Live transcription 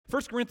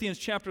1 Corinthians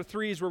chapter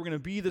 3 is where we're going to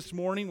be this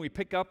morning. We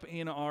pick up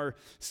in our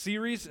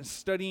series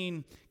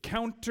studying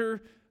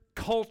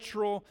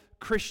counter-cultural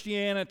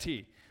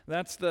Christianity.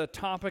 That's the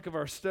topic of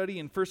our study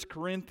in 1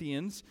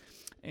 Corinthians.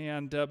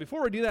 And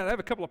before we do that, I have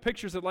a couple of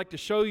pictures I'd like to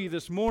show you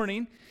this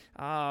morning.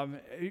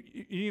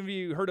 Any of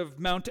you heard of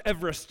Mount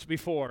Everest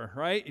before,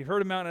 right? You've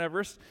heard of Mount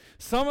Everest.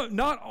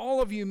 Not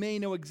all of you may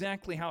know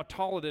exactly how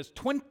tall it is.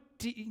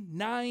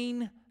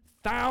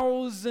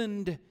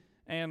 29,000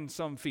 and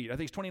some feet. I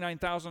think it's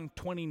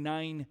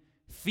 29,029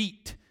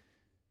 feet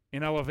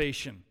in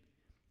elevation.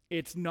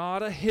 It's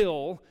not a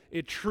hill.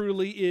 It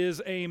truly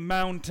is a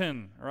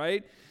mountain,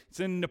 right? It's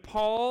in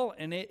Nepal,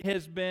 and it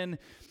has been,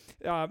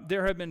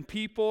 there have been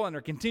people, and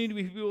there continue to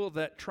be people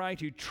that try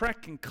to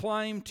trek and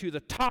climb to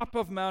the top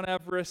of Mount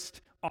Everest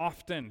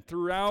often,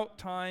 throughout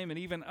time, and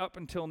even up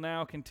until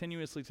now,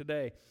 continuously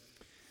today.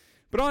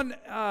 But on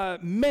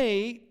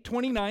May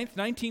 29th,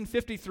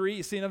 1953,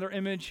 you see another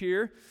image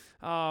here.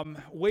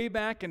 Way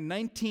back in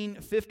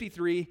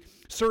 1953,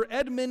 Sir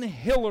Edmund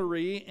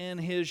Hillary and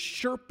his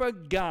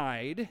Sherpa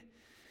guide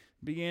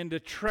began to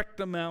trek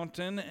the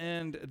mountain,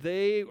 and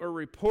they were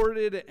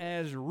reported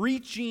as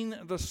reaching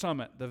the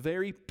summit, the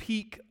very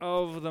peak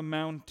of the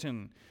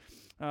mountain.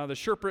 The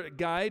Sherpa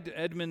guide,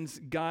 Edmund's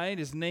guide,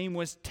 his name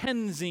was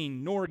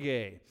Tenzing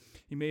Norgay.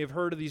 You may have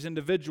heard of these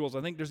individuals.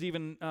 I think there's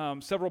even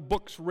several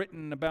books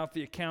written about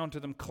the account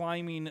of them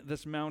climbing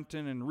this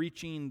mountain and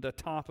reaching the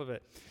top of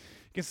it.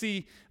 You can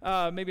see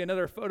maybe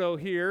another photo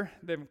here,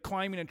 them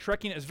climbing and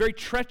trekking. It's very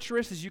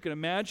treacherous, as you can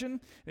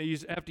imagine. They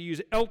have to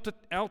use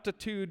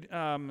altitude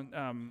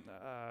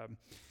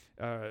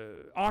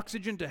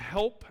oxygen to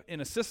help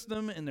and assist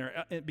them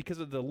because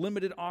of the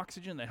limited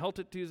oxygen, the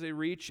altitudes they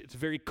reach. It's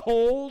very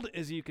cold,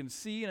 as you can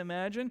see and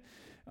imagine.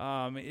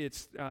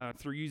 It's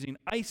through using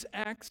ice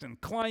axe and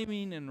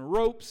climbing and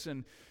ropes,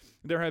 and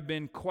there have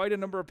been quite a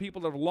number of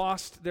people that have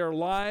lost their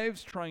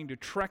lives trying to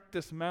trek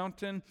this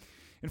mountain.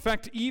 In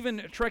fact,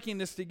 even trekking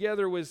this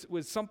together was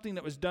something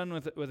that was done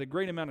with a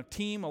great amount of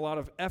team, a lot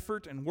of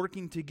effort, and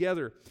working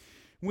together.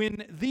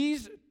 When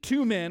these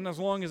two men, as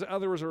long as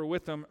others are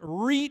with them,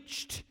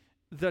 reached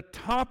the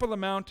top of the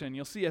mountain,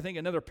 you'll see, I think,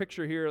 another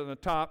picture here on the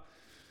top.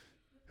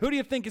 Who do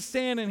you think is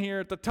standing here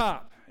at the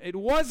top? It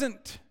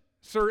wasn't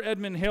Sir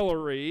Edmund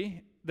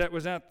Hillary that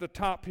was at the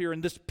top here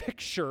in this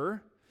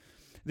picture.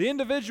 The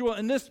individual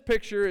in this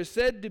picture is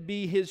said to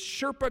be his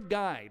Sherpa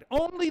guide,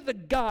 only the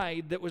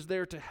guide that was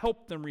there to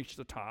help them reach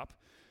the top.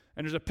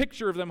 And there's a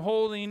picture of them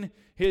holding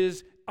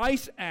his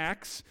ice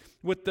axe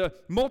with the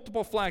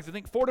multiple flags. I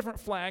think 4 different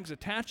flags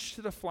attached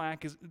to the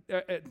flag,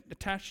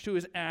 attached to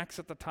his axe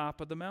at the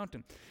top of the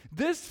mountain.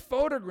 This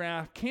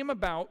photograph came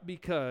about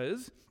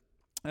because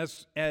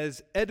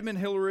as Edmund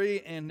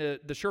Hillary and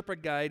the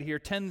Sherpa guide here,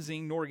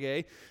 Tenzing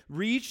Norgay,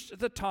 reached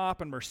the top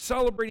and were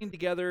celebrating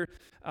together.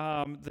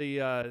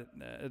 The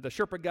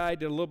Sherpa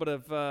guide did a little bit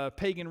of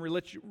pagan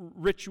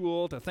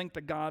ritual to thank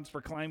the gods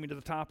for climbing to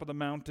the top of the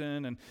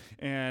mountain,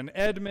 and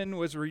Edmund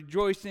was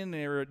rejoicing.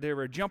 They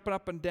were jumping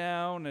up and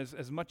down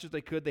as much as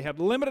they could. They had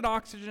limited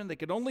oxygen. They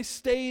could only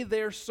stay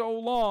there so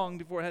long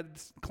before it had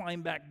to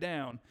climb back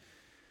down.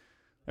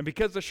 And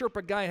because the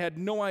Sherpa guy had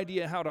no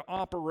idea how to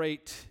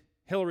operate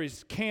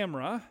Hillary's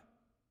camera,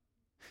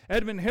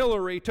 Edmund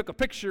Hillary took a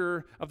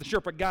picture of the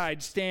Sherpa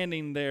guide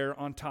standing there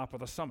on top of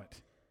the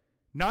summit.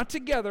 Not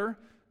together,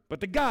 but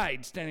the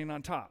guide standing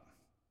on top.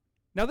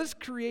 Now, this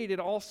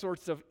created all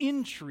sorts of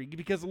intrigue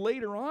because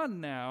later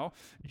on now,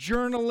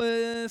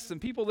 journalists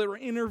and people that were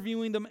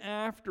interviewing them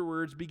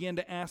afterwards began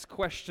to ask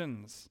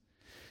questions.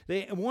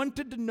 They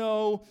wanted to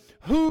know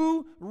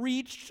who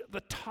reached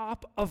the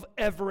top of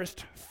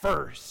Everest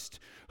first.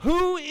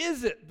 Who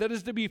is it that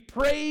is to be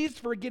praised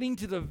for getting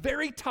to the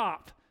very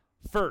top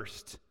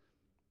first?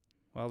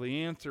 Well,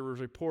 the answer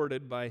was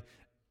reported by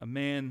a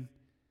man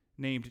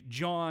named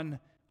John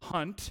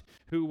Hunt,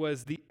 who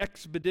was the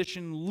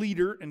expedition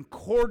leader and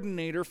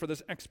coordinator for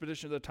this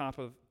expedition to the top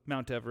of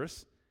Mount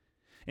Everest.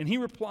 And he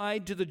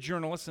replied to the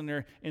journalists in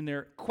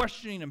their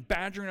questioning and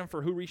badgering them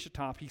for who reached the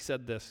top. He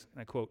said this,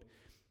 and I quote,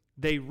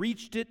 "They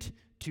reached it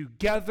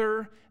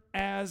together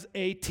as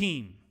a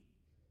team."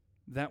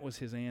 That was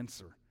his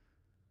answer.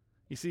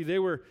 You see, they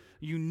were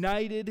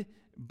united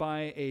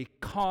by a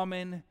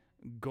common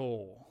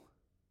goal.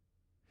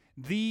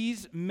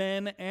 These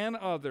men and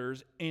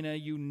others, in a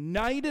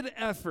united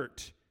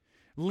effort,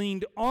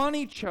 leaned on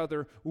each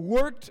other,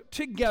 worked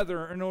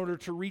together in order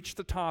to reach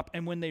the top.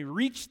 And when they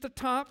reached the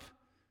top,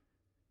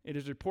 it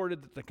is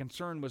reported that the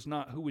concern was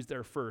not who was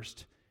there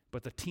first,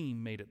 but the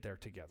team made it there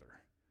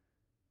together.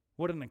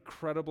 What an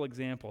incredible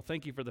example.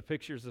 Thank you for the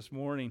pictures this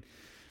morning.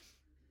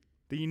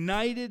 The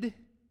united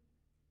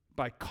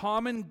by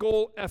common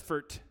goal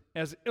effort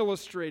as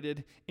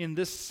illustrated in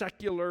this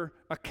secular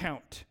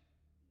account.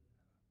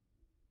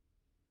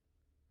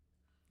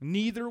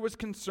 Neither was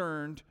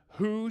concerned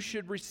who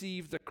should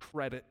receive the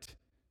credit.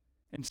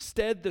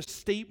 Instead, the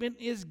statement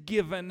is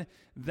given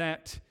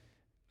that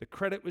the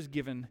credit was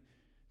given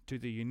to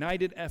the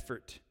united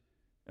effort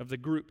of the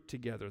group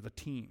together, the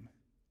team.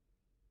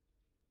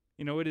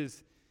 You know, it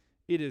is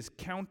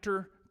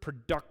counter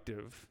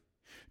counterproductive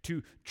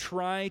to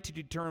try to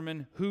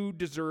determine who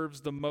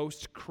deserves the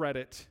most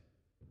credit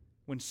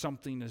when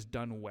something is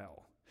done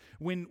well.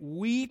 When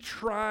we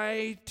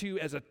try to,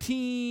 as a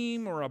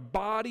team or a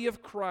body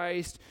of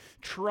Christ,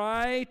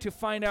 try to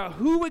find out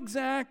who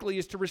exactly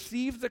is to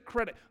receive the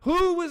credit,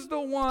 who is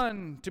the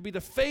one to be the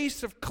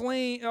face of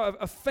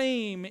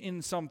fame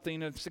in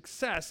something, of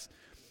success,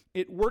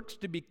 it works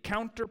to be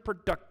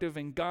counterproductive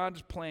in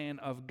God's plan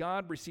of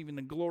God receiving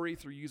the glory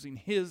through using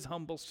His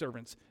humble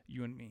servants,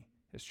 you and me,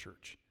 His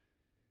church.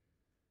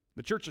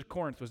 The church of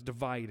Corinth was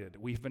divided.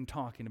 We've been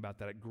talking about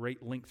that at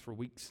great length for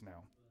weeks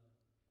now.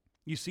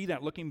 You see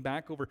that looking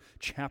back over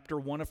chapter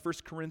 1 of 1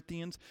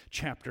 Corinthians,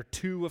 chapter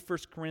 2 of 1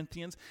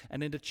 Corinthians,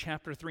 and into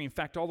chapter 3. In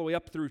fact, all the way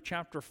up through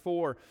chapter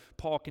 4,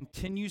 Paul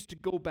continues to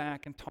go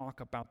back and talk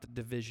about the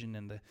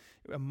division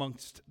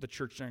amongst the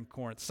church in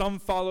Corinth. Some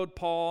followed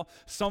Paul,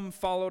 some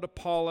followed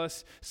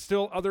Apollos,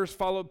 still others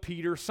followed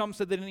Peter. Some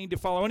said they didn't need to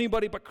follow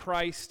anybody but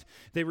Christ.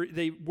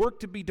 They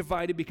worked to be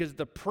divided because of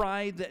the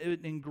pride that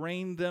had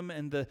ingrained them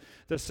and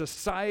the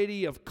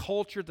society of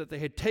culture that they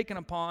had taken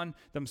upon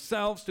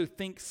themselves to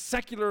think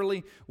secularly,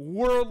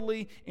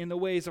 worldly in the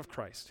ways of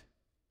Christ.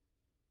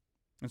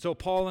 And so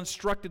Paul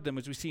instructed them,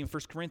 as we see in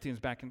 1 Corinthians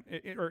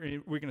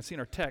we're going to see in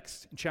our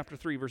text in chapter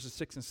 3, verses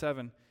 6 and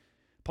 7.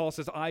 Paul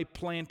says, I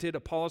planted,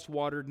 Apollos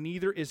watered,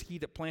 neither is he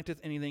that planteth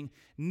anything,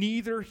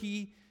 neither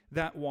he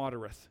that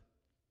watereth.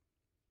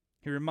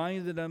 He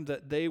reminded them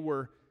that they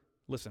were,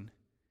 listen,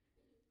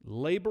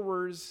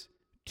 laborers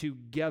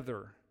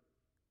together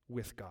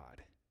with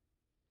God.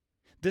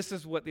 This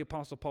is what the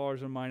Apostle Paul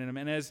is reminding them.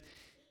 And as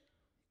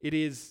it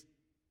is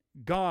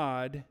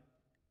God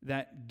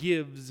that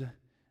gives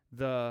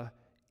the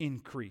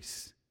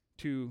increase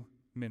to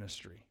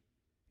ministry.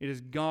 It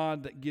is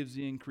God that gives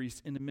the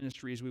increase in the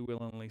ministry as we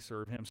willingly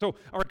serve Him. So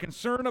our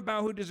concern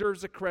about who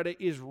deserves the credit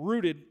is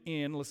rooted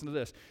in, listen to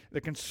this, the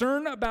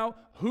concern about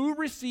who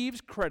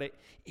receives credit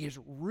is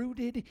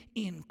rooted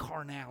in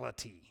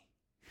carnality.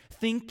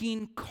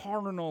 Thinking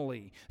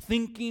carnally,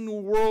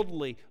 thinking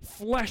worldly,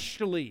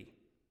 fleshly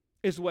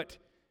is what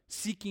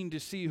seeking to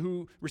see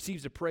who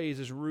receives the praise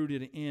is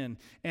rooted in.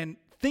 And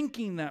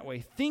thinking that way,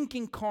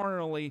 thinking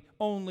carnally,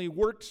 only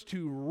works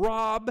to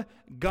rob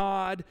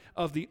God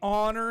of the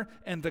honor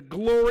and the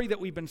glory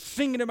that we've been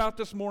singing about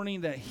this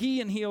morning that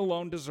He and He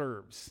alone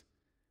deserves.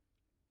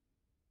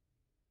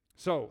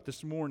 So,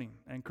 this morning,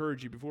 I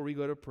encourage you, before we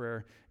go to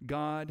prayer,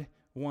 God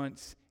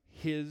wants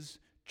His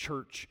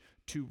church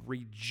to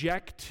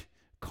reject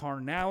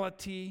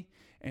carnality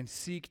and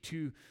seek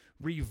to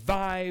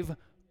revive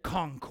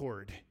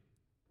concord.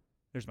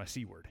 There's my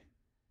C word.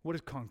 What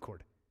is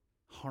concord?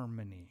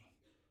 Harmony,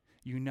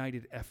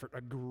 united effort,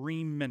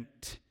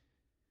 agreement,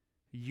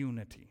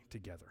 unity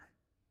together.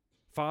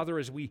 Father,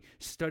 as we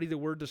study the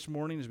Word this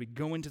morning, as we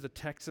go into the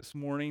text this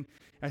morning,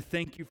 I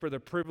thank You for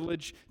the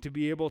privilege to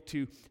be able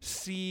to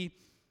see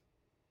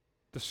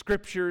the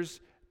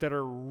Scriptures that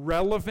are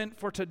relevant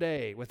for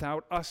today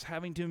without us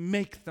having to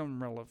make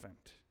them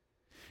relevant.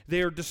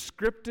 They are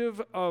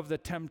descriptive of the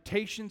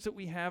temptations that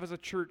we have as a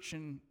church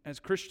and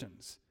as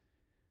Christians.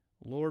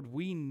 Lord,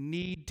 we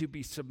need to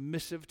be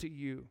submissive to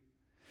You.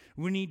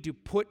 We need to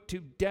put to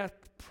death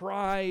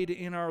pride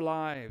in our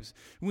lives.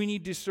 We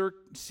need to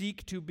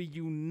seek to be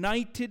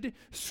united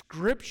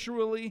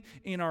scripturally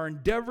in our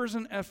endeavors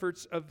and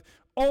efforts of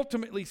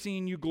ultimately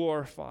seeing You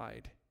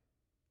glorified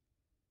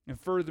and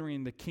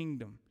furthering the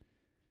kingdom.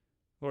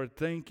 Lord,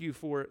 thank You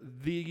for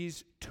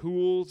these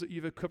tools that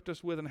You've equipped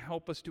us with, and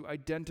help us to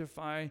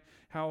identify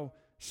how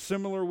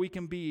similar we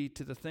can be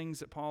to the things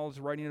that Paul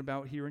is writing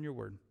about here in Your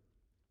Word.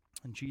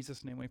 In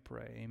Jesus' name we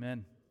pray.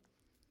 Amen.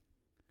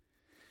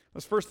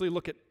 Let's firstly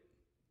look at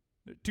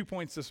 2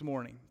 points this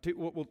morning.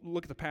 We'll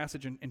look at the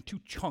passage in 2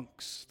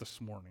 chunks this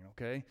morning,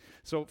 okay?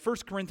 So 1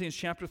 Corinthians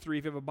chapter 3,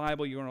 if you have a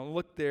Bible, you're going to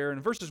look there. In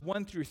verses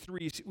 1 through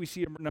 3, we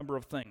see a number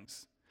of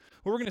things.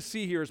 What we're going to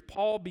see here is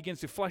Paul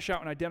begins to flesh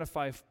out and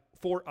identify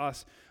for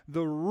us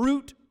the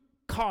root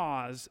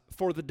cause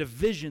for the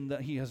division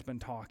that he has been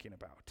talking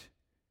about.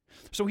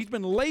 So he's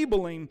been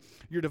labeling,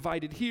 you're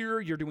divided here,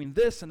 you're doing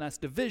this, and that's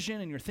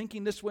division, and you're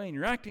thinking this way, and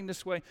you're acting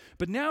this way.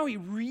 But now he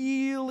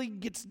really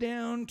gets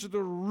down to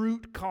the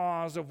root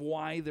cause of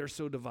why they're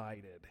so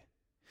divided.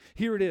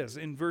 Here it is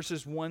in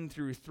verses 1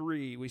 through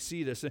 3. We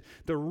see this.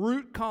 The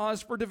root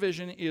cause for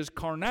division is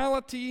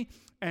carnality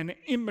and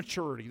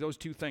immaturity, those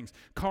two things.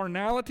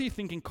 Carnality,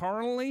 thinking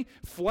carnally,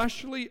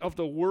 fleshly of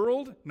the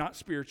world, not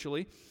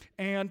spiritually,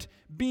 and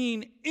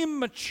being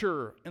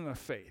immature in the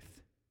faith.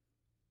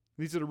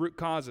 These are the root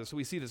causes. So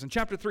we see this. In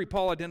chapter 3,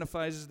 Paul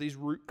identifies these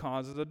root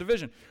causes of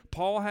division.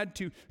 Paul had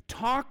to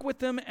talk with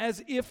them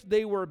as if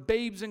they were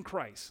babes in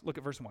Christ. Look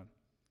at verse 1.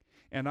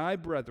 And I,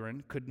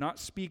 brethren, could not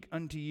speak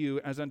unto you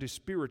as unto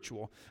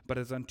spiritual, but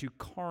as unto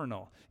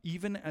carnal,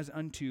 even as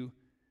unto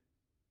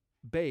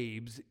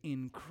babes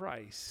in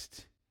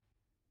Christ.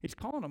 He's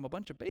calling them a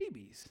bunch of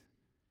babies.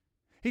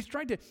 He's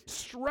trying to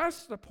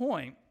stress the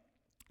point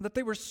that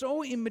they were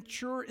so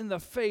immature in the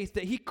faith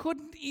that he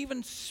couldn't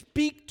even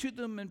speak to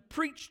them and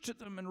preach to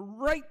them and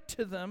write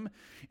to them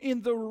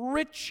in the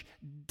rich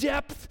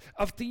depth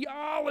of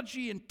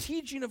theology and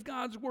teaching of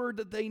God's word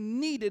that they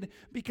needed,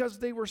 because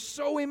they were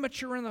so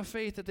immature in the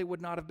faith that they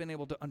would not have been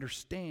able to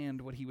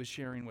understand what he was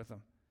sharing with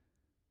them.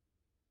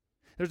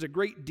 There's a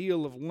great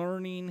deal of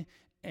learning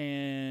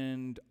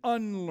and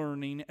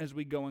unlearning as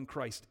we go in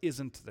Christ,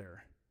 isn't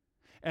there?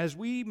 As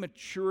we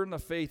mature in the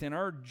faith, in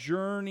our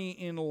journey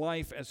in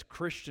life as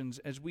Christians,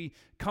 as we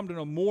come to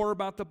know more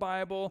about the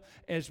Bible,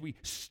 as we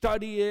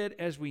study it,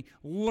 as we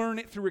learn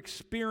it through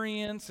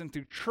experience and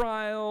through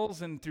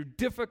trials and through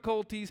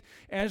difficulties,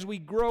 as we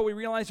grow, we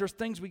realize there's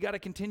things we got to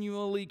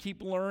continually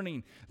keep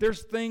learning.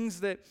 There's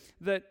things that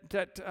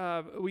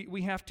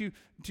we have to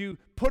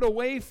put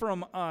away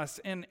from us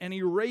and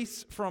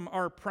erase from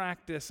our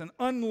practice and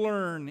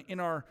unlearn in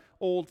our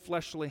old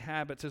fleshly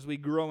habits as we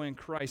grow in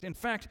Christ. In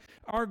fact,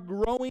 our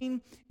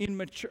growing and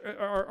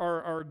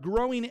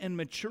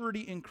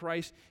maturity in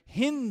Christ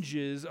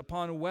hinges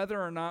upon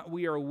whether or not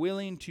we are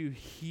willing to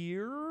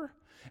hear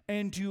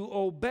and to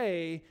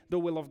obey the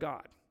will of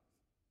God.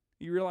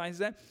 You realize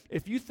that?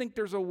 If you think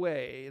there's a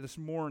way this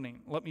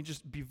morning, let me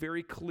just be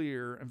very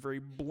clear and very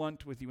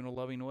blunt with you in a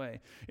loving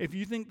way. If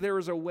you think there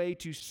is a way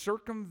to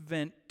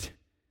circumvent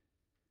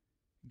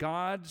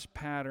God's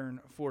pattern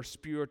for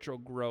spiritual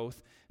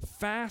growth,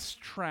 fast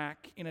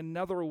track in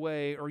another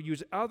way, or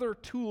use other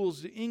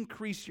tools to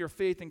increase your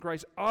faith in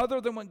Christ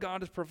other than what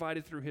God has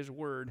provided through his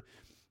word,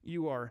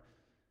 you are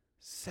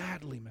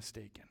sadly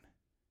mistaken.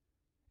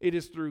 It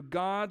is through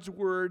God's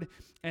word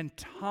and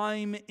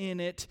time in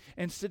it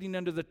and sitting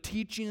under the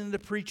teaching and the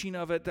preaching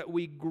of it that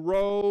we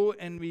grow,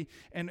 and we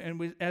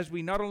as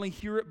we not only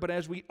hear it, but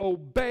as we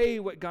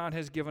obey what God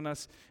has given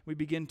us, we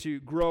begin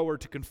to grow or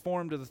to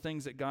conform to the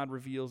things that God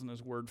reveals in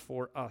his word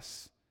for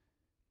us.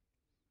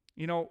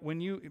 You know,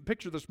 when you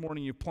picture this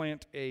morning, you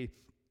plant a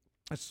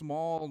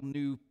small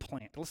new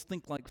plant. Let's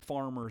think like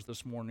farmers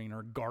this morning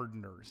or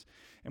gardeners.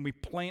 And we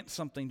plant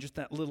something, just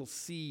that little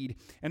seed,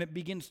 and it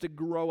begins to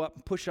grow up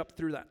and push up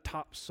through that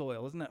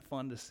topsoil. Isn't that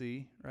fun to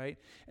see, right?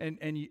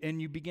 And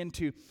you begin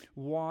to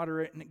water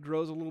it, and it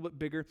grows a little bit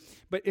bigger.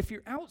 But if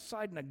you're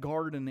outside in a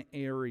garden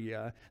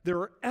area, there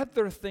are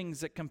other things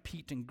that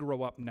compete and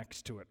grow up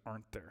next to it,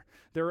 aren't there?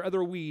 There are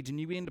other weeds, and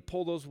you begin to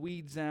pull those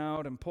weeds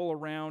out and pull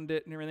around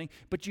it and everything.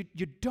 But you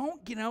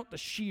don't get out the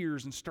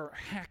shears and start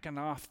hacking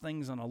off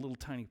things on a little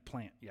tiny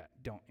plant yet,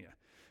 don't you?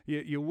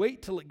 You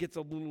wait till it gets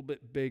a little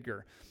bit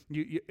bigger.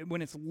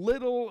 When it's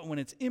little, when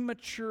it's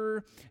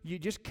immature, you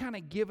just kind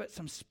of give it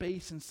some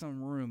space and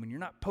some room, and you're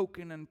not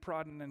poking and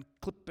prodding and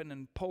clipping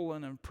and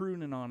pulling and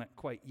pruning on it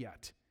quite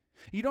yet.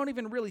 You don't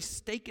even really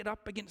stake it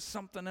up against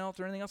something else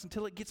or anything else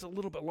until it gets a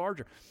little bit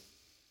larger.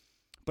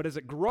 But as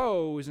it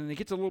grows and it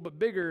gets a little bit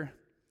bigger,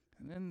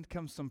 then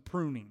comes some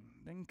pruning.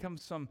 Then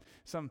comes some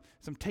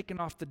taking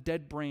off the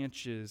dead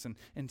branches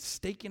and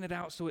staking it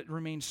out so it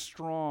remains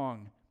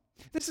strong.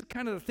 This is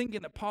kind of the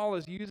thinking that Paul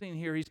is using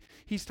here.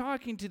 He's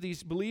talking to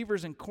these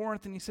believers in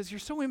Corinth, and he says, "You're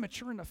so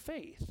immature in the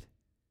faith.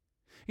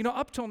 You know,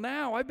 up till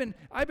now, I've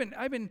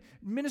been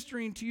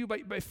ministering to you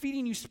by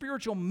feeding you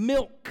spiritual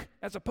milk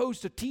as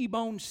opposed to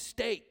T-bone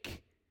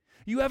steak.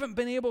 You haven't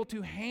been able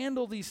to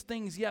handle these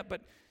things yet,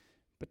 but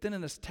then in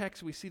this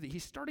text, we see that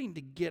he's starting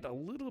to get a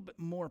little bit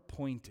more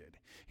pointed.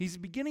 He's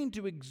beginning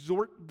to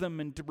exhort them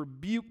and to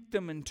rebuke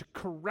them and to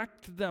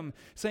correct them,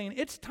 saying,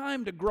 it's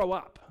time to grow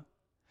up.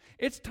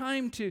 It's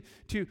time to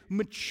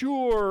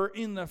mature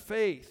in the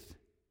faith.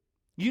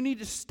 You need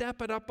to step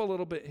it up a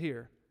little bit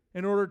here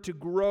in order to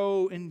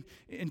grow and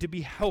to be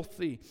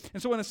healthy.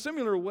 And so in a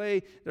similar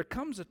way, there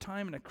comes a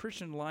time in a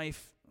Christian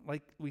life,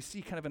 like we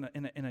see kind of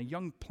in a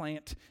young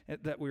plant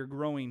that we're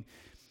growing.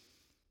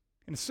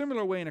 In a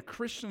similar way, in a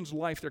Christian's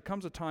life, there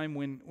comes a time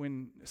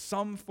when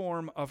some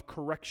form of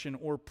correction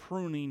or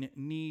pruning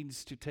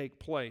needs to take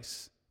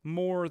place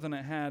more than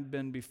it had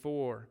been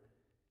before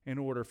in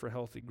order for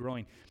healthy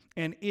growing.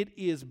 And it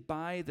is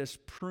by this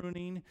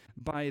pruning,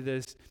 by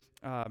this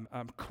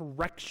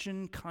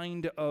correction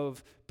kind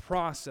of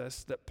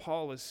process that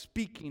Paul is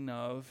speaking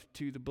of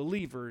to the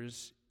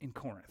believers in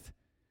Corinth.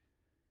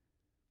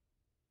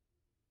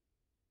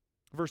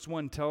 Verse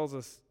 1 tells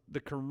us the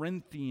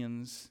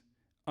Corinthians'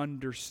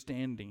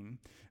 understanding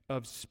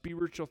of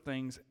spiritual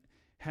things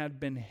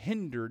had been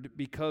hindered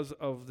because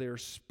of their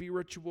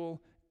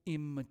spiritual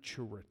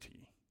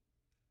immaturity.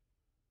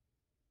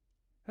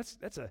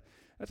 That's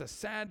a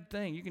sad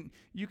thing.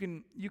 You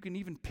can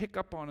even pick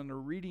up on in a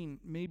reading,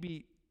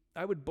 maybe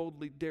I would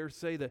boldly dare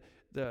say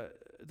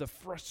the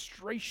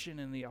frustration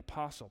in the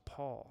Apostle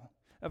Paul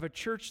of a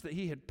church that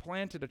he had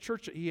planted, a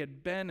church that he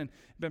had been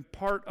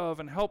part of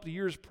and helped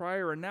years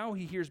prior, and now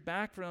he hears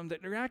back from them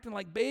that they're acting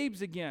like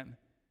babes again.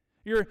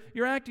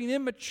 You're acting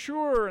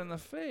immature in the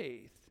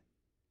faith.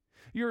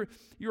 You're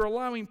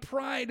allowing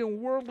pride and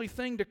worldly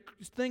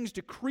things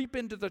to creep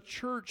into the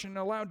church and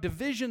allow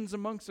divisions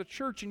amongst the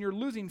church, and you're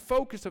losing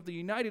focus of the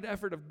united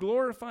effort of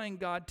glorifying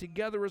God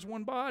together as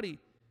one body.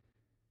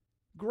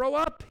 Grow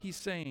up, he's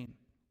saying.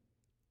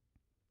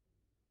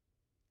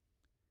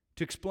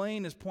 To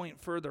explain his point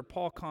further,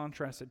 Paul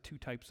contrasted two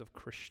types of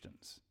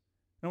Christians.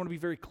 I want to be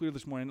very clear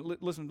this morning.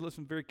 Listen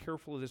very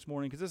carefully this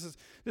morning, because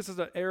this is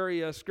an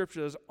area of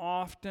Scripture that is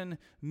often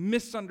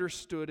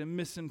misunderstood and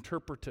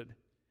misinterpreted.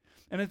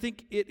 And I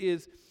think it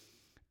is,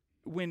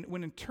 when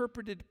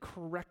interpreted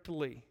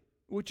correctly,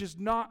 which is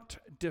not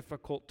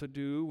difficult to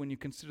do when you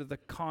consider the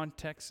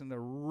context and the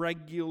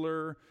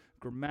regular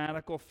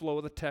grammatical flow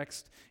of the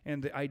text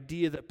and the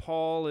idea that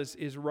Paul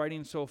is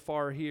writing so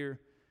far here.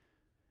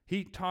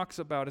 He talks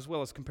about, as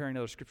well as comparing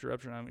other scripture,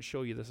 and I'm going to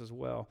show you this as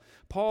well.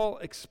 Paul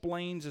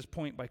explains his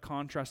point by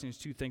contrasting these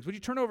two things. Would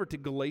you turn over to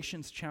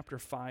Galatians chapter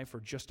 5 for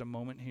just a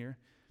moment here?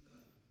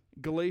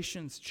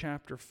 Galatians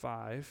chapter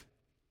 5.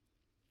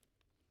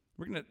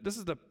 This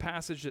is the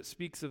passage that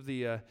speaks of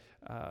the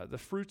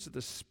fruits of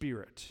the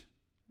Spirit,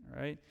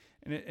 all right?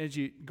 And as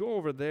you go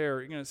over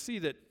there, you're going to see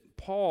that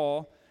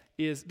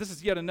this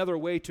is yet another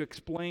way to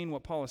explain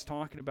what Paul is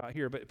talking about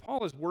here, but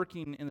Paul is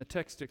working in the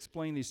text to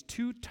explain these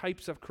two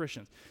types of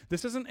Christians.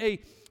 This isn't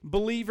a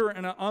believer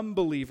and an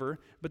unbeliever,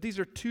 but these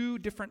are two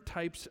different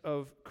types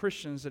of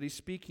Christians that he's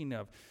speaking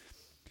of.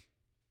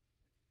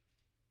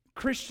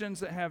 Christians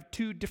that have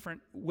two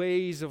different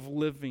ways of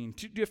living,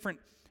 two different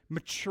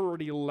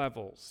maturity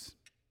levels.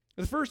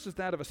 The first is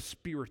that of a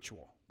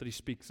spiritual that he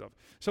speaks of.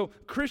 So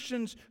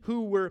Christians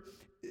who were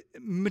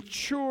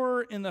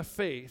mature in the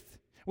faith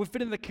would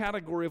fit in the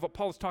category of what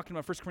Paul is talking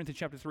about, 1 Corinthians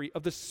chapter 3,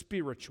 of the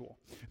spiritual.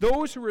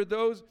 Those who were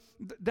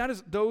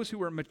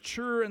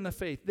mature in the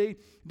faith.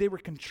 They were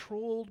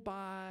controlled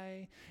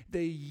by,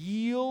 they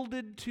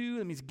yielded to,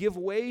 that means give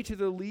way to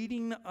the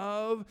leading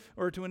of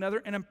or to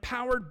another, and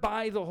empowered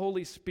by the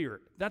Holy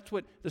Spirit. That's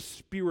what the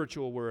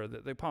spiritual were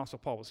that the Apostle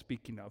Paul was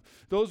speaking of.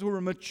 Those who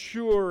were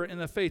mature in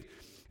the faith.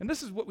 And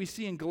this is what we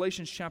see in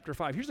Galatians chapter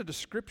 5. Here's a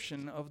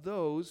description of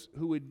those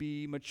who would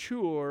be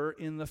mature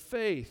in the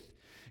faith.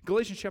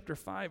 Galatians chapter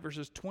 5,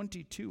 verses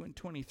 22 and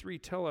 23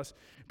 tell us,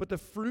 but the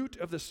fruit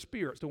of the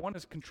Spirit, so one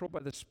is controlled by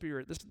the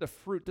Spirit. This is the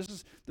fruit.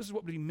 This is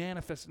what would be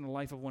manifest in the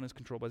life of one who is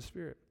controlled by the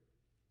Spirit.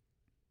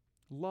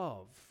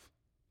 Love,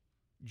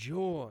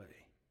 joy,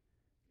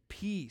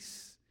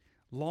 peace,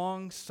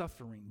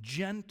 long-suffering,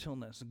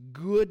 gentleness,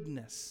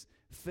 goodness,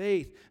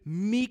 faith,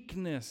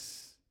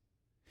 meekness,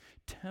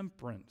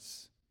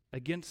 temperance.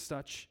 Against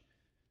such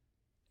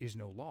is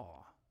no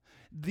law.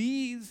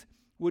 These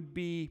would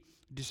be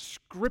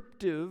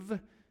descriptive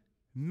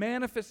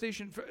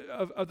manifestation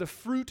of the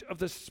fruit of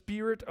the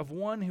Spirit of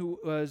one who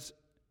was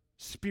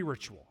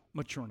spiritual,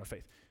 mature in the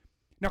faith.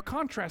 Now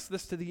contrast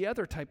this to the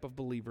other type of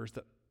believers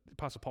that the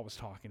Apostle Paul was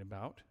talking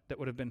about that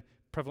would have been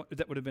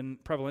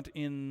prevalent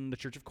in the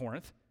church of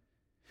Corinth,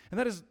 and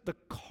that is the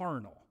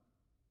carnal.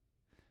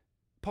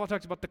 Paul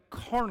talks about the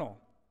carnal,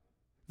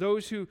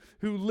 those who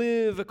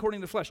live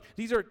according to the flesh.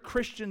 These are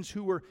Christians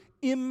who were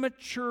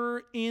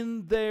immature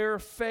in their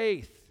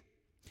faith.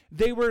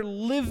 They were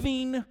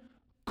living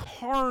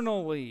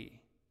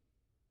carnally.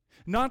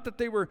 Not that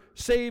they were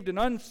saved and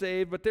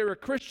unsaved, but they were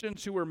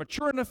Christians who were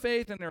mature in the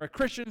faith, and there are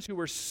Christians who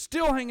were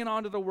still hanging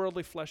on to the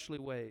worldly, fleshly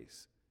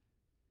ways.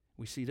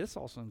 We see this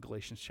also in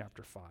Galatians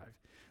chapter 5.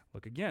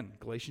 Look again,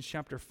 Galatians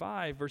chapter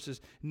 5,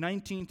 verses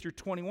 19 through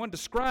 21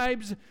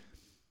 describes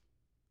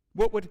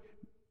what would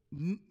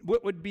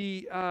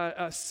be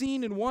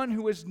seen in one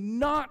who is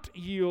not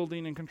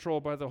yielding and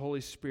controlled by the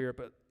Holy Spirit,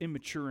 but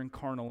immature and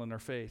carnal in their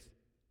faith.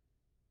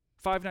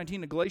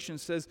 5:19 of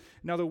Galatians says,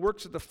 now the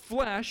works of the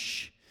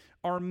flesh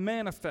are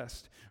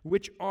manifest,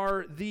 which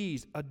are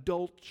these: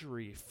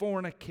 adultery,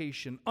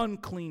 fornication,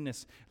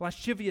 uncleanness,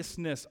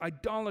 lasciviousness,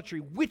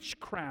 idolatry,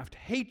 witchcraft,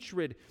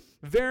 hatred,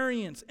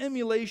 variance,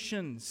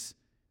 emulations,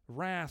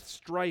 wrath,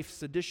 strife,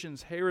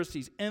 seditions,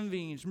 heresies,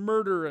 envyings,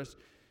 murders,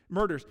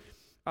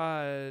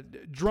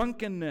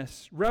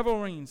 drunkenness,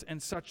 revelings,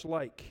 and such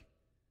like.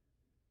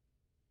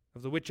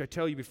 Of the which I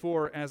tell you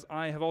before, as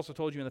I have also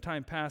told you in the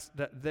time past,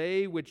 that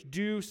they which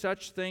do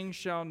such things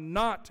shall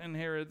not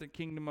inherit the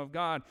kingdom of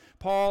God.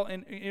 Paul,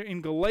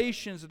 in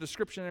Galatians, the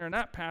description there in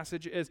that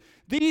passage is,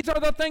 these are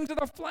the things of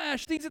the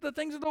flesh, these are the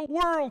things of the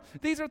world,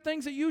 these are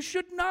things that you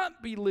should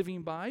not be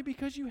living by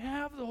because you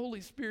have the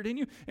Holy Spirit in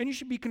you, and you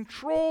should be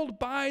controlled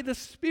by the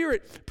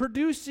Spirit,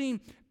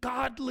 producing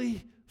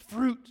godly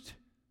fruit.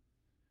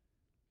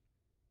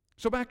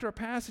 So back to our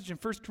passage in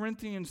 1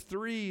 Corinthians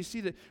 3, you see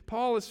that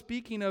Paul is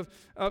speaking of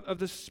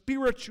the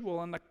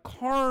spiritual and the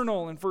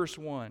carnal in verse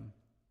 1.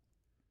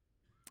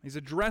 He's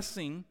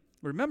addressing,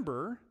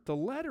 remember, the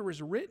letter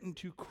is written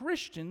to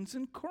Christians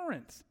in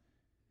Corinth.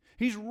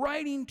 He's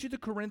writing to the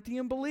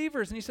Corinthian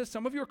believers, and he says,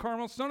 some of you are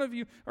carnal, some of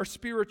you are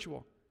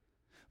spiritual.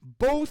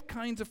 Both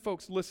kinds of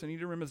folks, listen, you need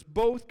to remember this,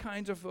 both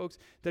kinds of folks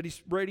that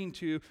he's writing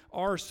to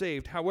are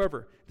saved.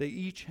 However, they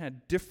each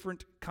had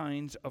different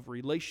kinds of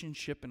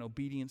relationship and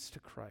obedience to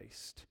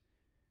Christ.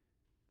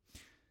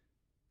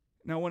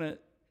 Now, when a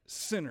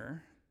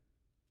sinner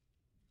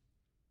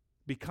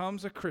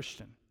becomes a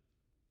Christian,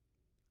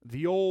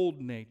 the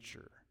old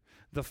nature,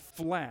 the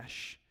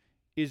flesh,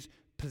 is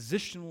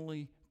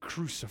positionally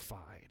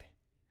crucified.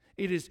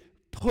 It is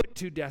put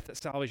to death at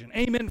salvation.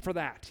 Amen for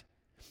that.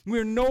 We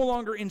are no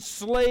longer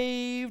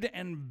enslaved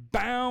and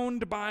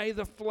bound by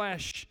the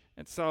flesh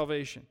at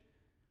salvation.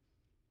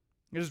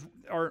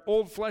 Our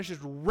old flesh is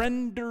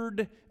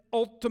rendered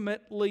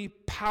ultimately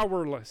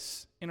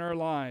powerless in our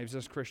lives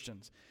as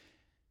Christians.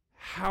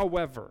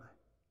 However,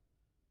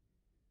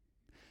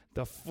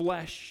 the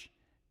flesh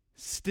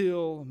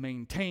still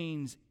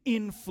maintains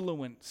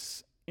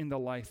influence in the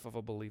life of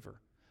a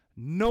believer.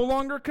 No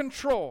longer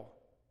control,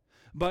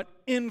 but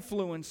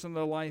influence in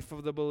the life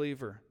of the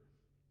believer.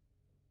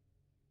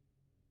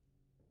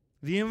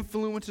 The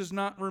influence is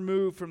not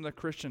removed from the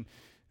Christian.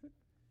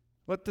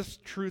 Let this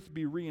truth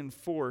be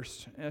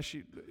reinforced as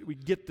we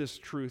get this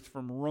truth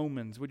from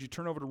Romans. Would you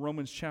turn over to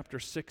Romans chapter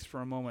 6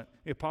 for a moment?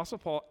 The Apostle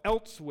Paul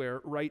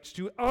elsewhere writes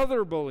to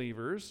other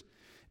believers,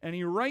 and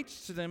he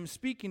writes to them,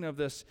 speaking of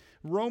this,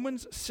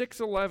 Romans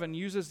 6:11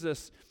 uses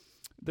this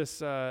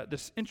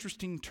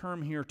interesting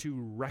term here, to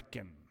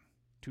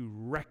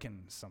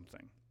reckon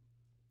something.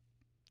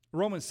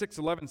 Romans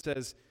 6:11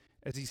 says,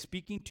 as he's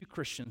speaking to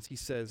Christians, he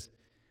says,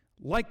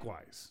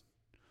 likewise,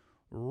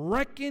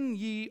 reckon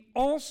ye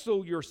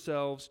also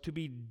yourselves to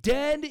be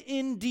dead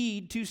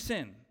indeed to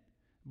sin,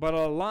 but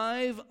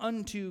alive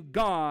unto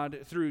God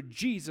through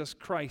Jesus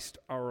Christ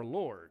our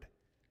Lord.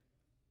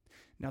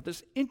 Now,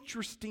 this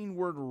interesting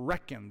word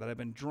reckon that I've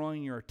been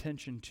drawing your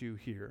attention to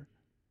here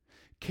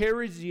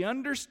carries the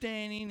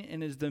understanding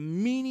and is the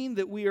meaning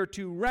that we are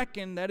to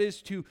reckon, that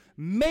is to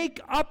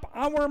make up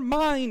our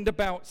mind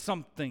about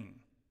something.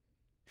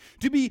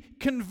 To be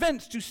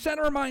convinced, to set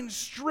our minds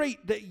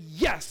straight that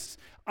yes,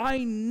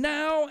 I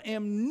now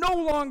am no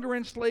longer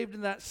enslaved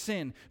in that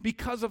sin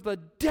because of the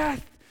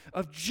death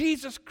of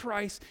Jesus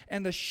Christ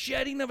and the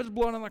shedding of his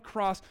blood on the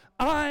cross.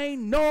 I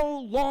no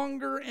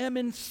longer am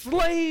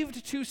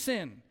enslaved to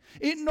sin.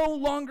 It no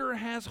longer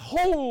has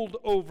hold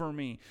over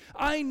me.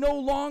 I no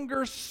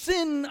longer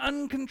sin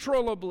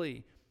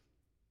uncontrollably.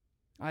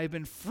 I have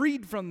been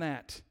freed from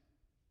that.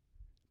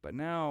 But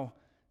now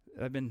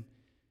I've been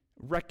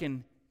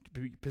reckoned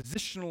to be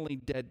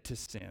positionally dead to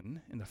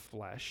sin in the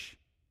flesh.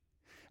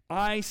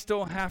 I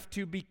still have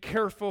to be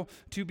careful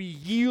to be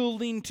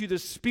yielding to the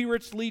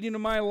Spirit's leading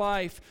in my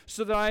life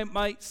so that I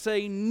might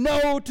say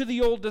no to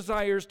the old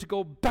desires to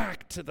go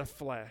back to the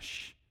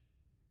flesh.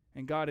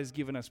 And God has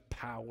given us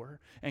power,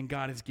 and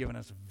God has given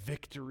us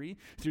victory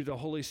through the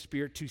Holy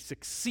Spirit to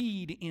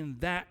succeed in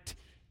that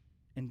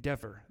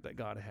endeavor that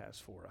God has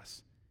for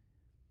us.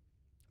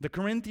 The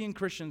Corinthian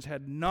Christians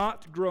had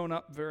not grown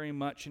up very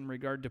much in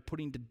regard to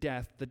putting to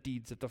death the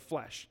deeds of the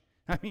flesh.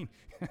 I mean,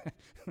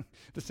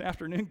 this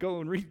afternoon, go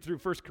and read through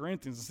 1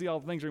 Corinthians and see all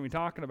the things we're going to be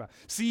talking about.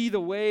 See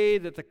the way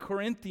that the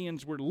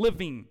Corinthians were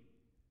living.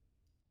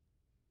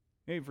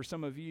 Maybe for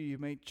some of you, you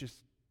may just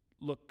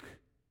look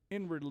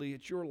inwardly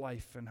at your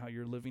life and how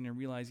you're living and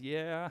realize,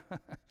 yeah,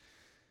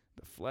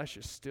 the flesh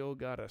has still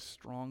got a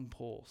strong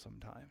pull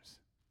sometimes.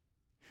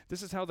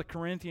 This is how the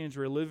Corinthians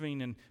were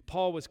living, and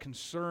Paul was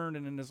concerned,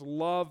 and in his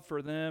love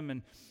for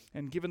them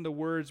and given the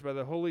words by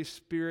the Holy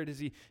Spirit as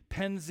he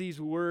pens these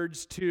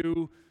words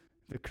to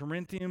the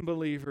Corinthian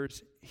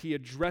believers, he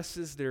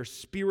addresses their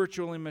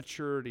spiritual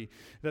immaturity,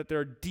 that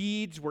their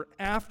deeds were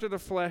after the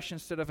flesh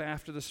instead of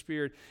after the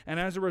Spirit, and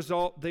as a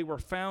result, they were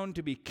found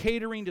to be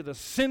catering to the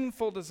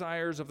sinful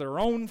desires of their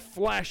own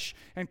flesh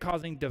and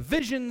causing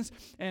divisions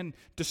and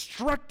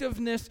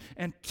destructiveness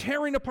and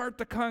tearing apart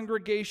the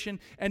congregation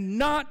and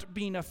not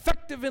being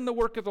effective in the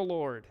work of the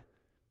Lord.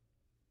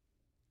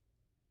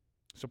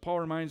 So Paul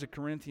reminds the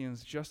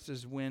Corinthians, just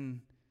as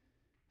when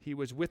he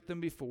was with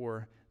them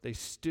before, they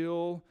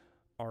still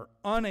are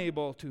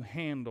unable to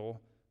handle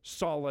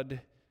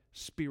solid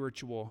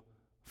spiritual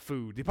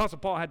food. The Apostle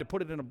Paul had to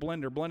put it in a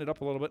blender, blend it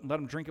up a little bit, and let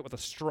them drink it with a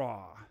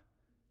straw.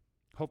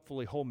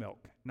 Hopefully whole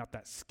milk, not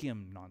that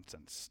skim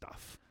nonsense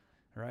stuff,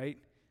 right?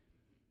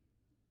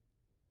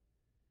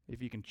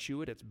 If you can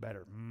chew it, it's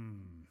better.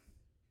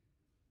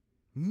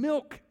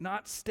 Milk,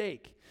 not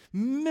steak.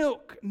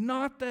 Milk,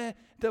 not the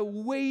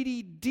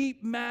weighty,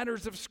 deep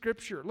matters of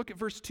Scripture. Look at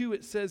verse 2.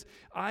 It says,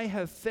 I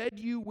have fed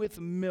you with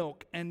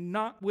milk and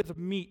not with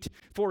meat,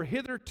 for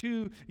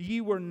hitherto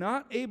ye were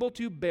not able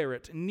to bear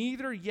it,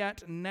 neither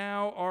yet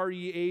now are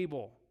ye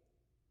able.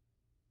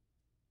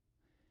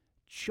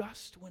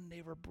 Just when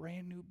they were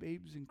brand new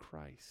babes in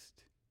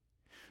Christ,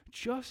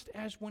 just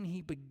as when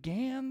he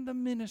began the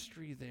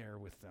ministry there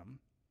with them,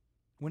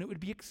 when it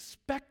would be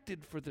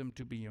expected for them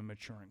to be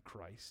immature in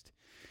Christ.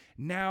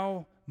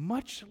 Now,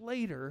 much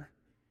later,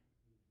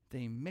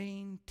 they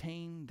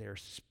maintained their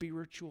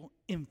spiritual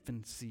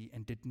infancy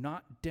and did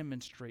not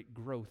demonstrate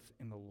growth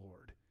in the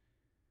Lord.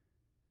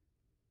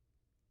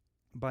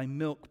 By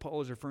milk,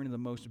 Paul is referring to the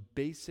most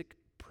basic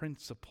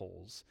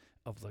principles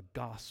of the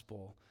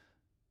gospel,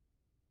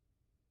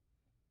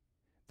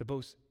 the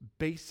most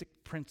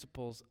basic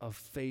principles of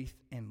faith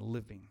and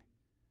living.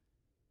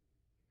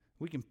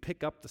 We can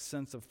pick up the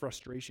sense of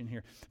frustration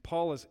here.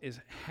 Paul is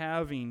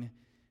having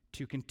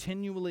to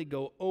continually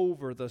go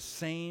over the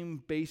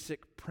same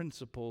basic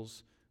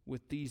principles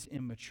with these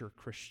immature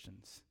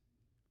Christians.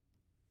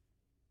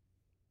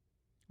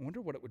 I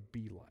wonder what it would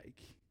be like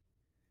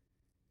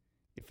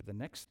if for the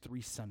next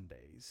 3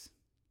 Sundays,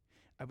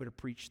 I would have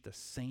preached the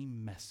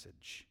same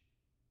message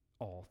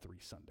all 3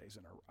 Sundays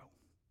in a row.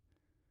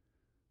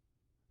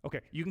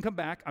 Okay, you can come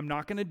back. I'm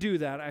not going to do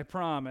that, I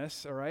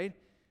promise, all right?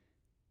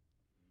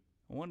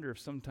 I wonder if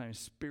sometimes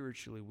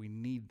spiritually we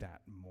need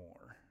that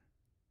more.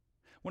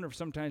 I wonder if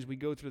sometimes we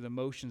go through the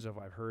motions of,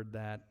 I've heard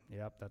that,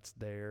 yep, that's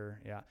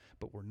there, yeah,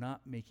 but we're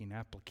not making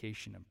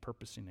application and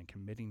purposing and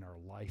committing our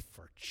life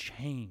for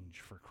change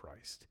for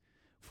Christ,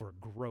 for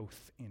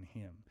growth in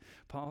Him.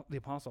 The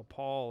Apostle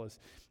Paul is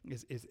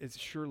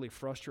surely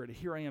frustrated.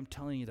 Here I am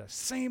telling you the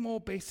same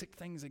old basic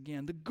things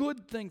again, the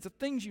good things, the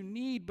things you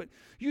need, but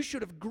you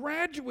should have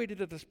graduated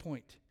at this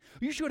point.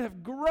 You should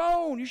have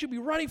grown. You should be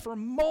ready for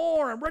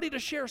more. I'm ready to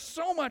share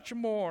so much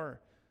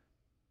more.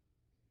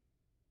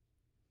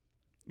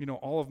 You know,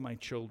 all of my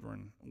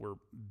children were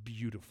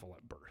beautiful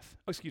at birth.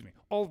 Oh, excuse me.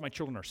 All of my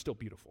children are still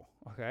beautiful,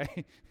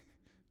 okay?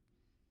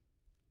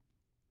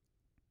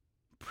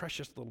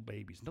 Precious little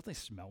babies. Don't they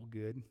smell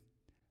good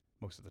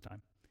most of the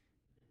time?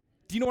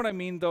 Do you know what I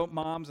mean, though,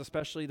 moms,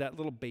 especially that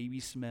little baby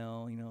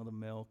smell, you know, the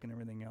milk and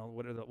everything else,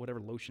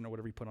 whatever lotion or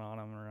whatever you put on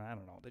them, or I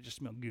don't know. They just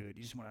smell good.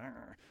 You just want to...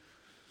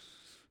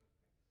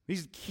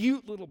 These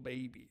cute little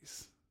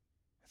babies.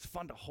 It's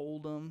fun to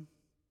hold them.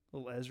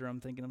 Little Ezra, I'm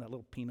thinking of that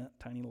little peanut,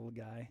 tiny little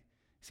guy.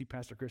 See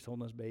Pastor Chris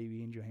holding his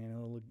baby and Johanna,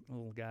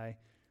 little guy.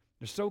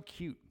 They're so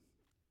cute.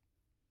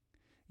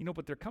 You know,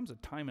 but there comes a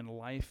time in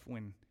life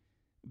when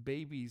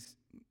babies,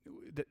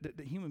 that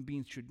human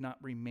beings should not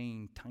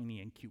remain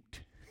tiny and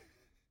cute.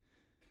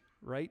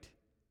 Right?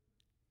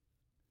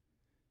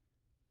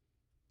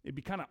 It'd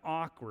be kind of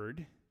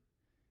awkward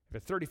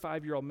if a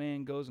 35-year-old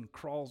man goes and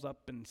crawls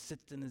up and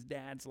sits in his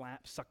dad's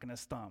lap sucking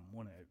his thumb,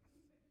 wouldn't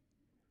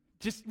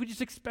it? We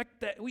just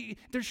expect that.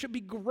 There should be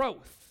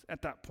growth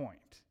at that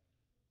point.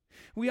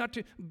 We ought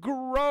to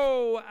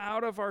grow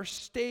out of our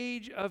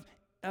stage of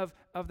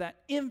that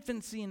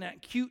infancy and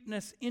that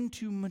cuteness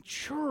into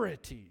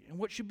maturity and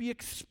what should be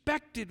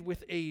expected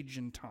with age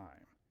and time.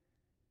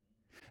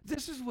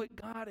 This is what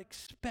God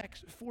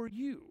expects for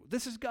you.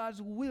 This is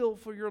God's will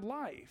for your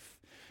life,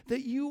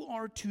 that you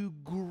are to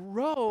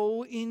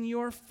grow in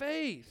your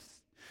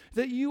faith,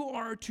 that you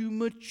are to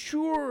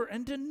mature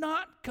and to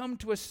not come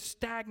to a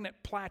stagnant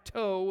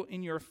plateau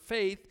in your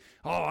faith.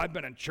 Oh, I've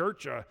been in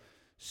church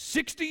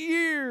 60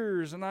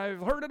 years and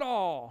I've heard it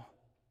all.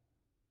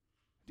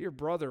 Dear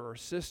brother or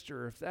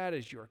sister, if that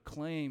is your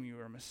claim, you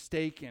are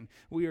mistaken.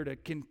 We are to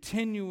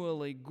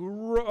continually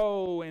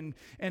grow, and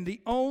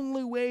the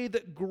only way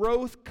that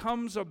growth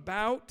comes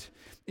about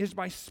is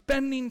by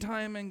spending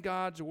time in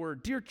God's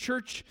Word. Dear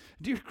church,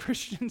 dear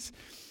Christians,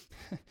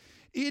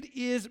 it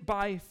is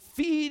by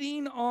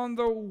feeding on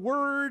the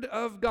Word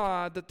of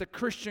God that the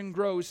Christian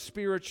grows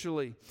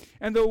spiritually.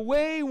 And the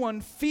way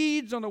one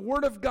feeds on the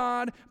Word of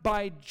God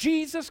by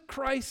Jesus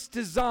Christ's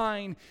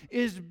design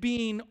is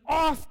being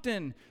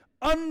often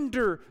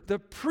under the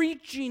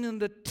preaching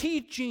and the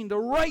teaching, the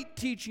right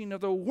teaching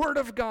of the Word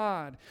of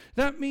God.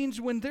 That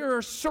means when there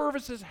are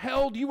services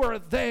held, you are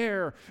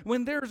there.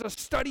 When there's a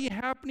study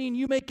happening,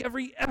 you make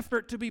every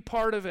effort to be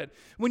part of it.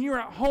 When you're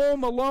at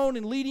home alone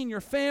and leading your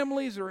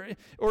families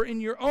or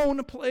in your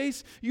own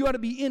place, you ought to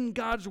be in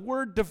God's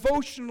Word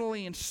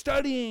devotionally and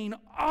studying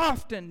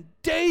often,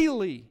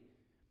 daily.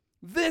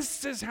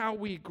 This is how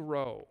we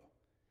grow.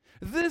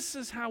 This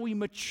is how we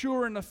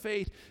mature in the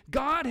faith.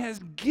 God has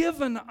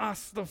given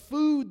us the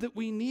food that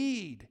we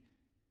need.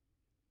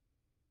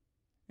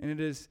 And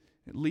it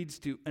leads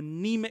to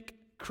anemic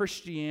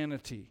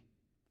Christianity,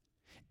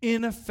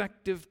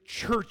 ineffective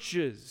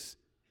churches,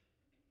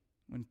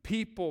 when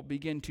people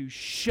begin to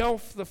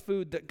shelf the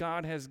food that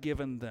God has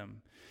given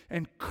them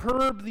and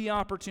curb the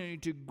opportunity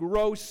to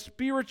grow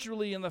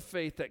spiritually in the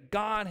faith that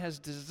God has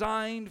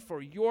designed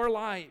for your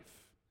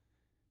life,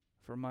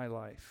 for my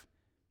life.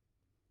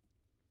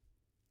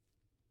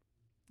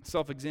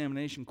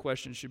 Self-examination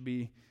question should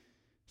be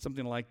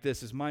something like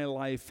this: is my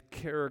life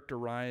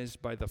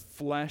characterized by the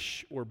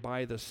flesh or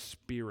by the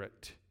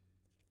Spirit?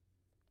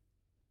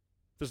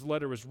 This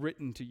letter was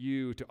written to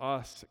you, to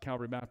us at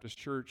Calvary Baptist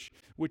Church.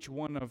 Which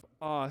one of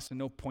us, and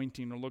no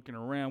pointing or looking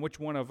around, which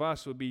one of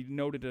us would be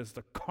noted as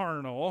the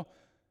carnal?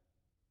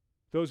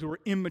 Those who were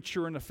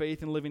immature in the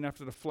faith and living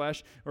after the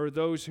flesh, or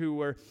those who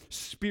were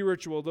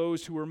spiritual,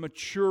 those who were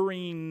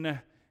maturing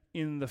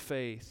in the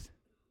faith?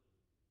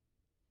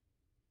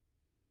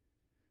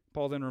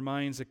 Paul then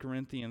reminds the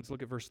Corinthians,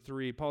 look at verse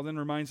 3. Paul then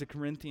reminds the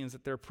Corinthians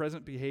that their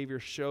present behavior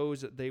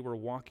shows that they were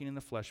walking in the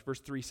flesh. Verse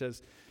 3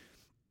 says,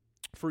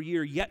 "For ye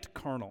are yet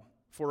carnal,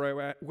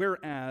 for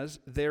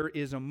whereas there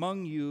is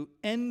among you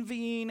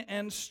envying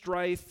and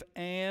strife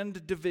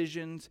and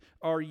divisions,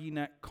 are ye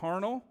not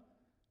carnal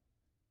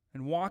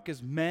and walk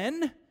as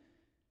men?"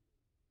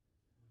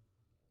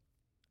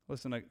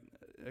 Listen,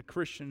 a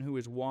Christian who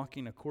is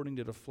walking according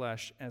to the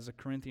flesh, as the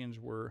Corinthians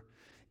were,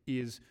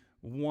 is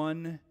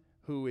one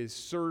who is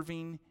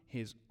serving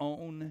his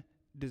own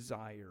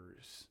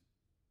desires.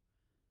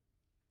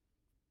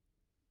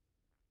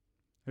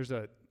 There's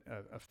a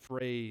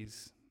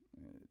phrase,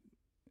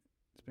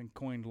 It's been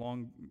coined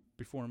long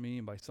before me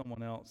and by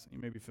someone else. You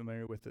may be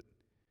familiar with it.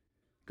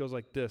 It goes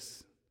like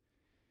this.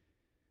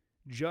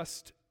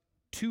 Just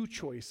two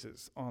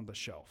choices on the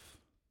shelf.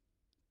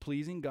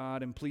 Pleasing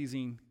God and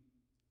pleasing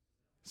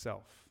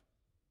self.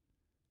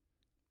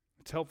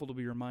 It's helpful to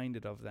be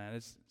reminded of that.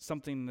 It's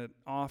something that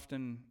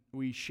often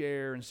we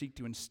share and seek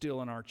to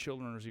instill in our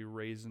children as we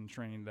raise and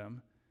train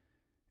them.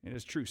 It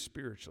is true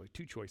spiritually.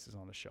 Two choices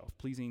on the shelf.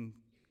 Pleasing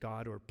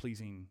God or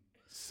pleasing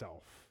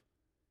self.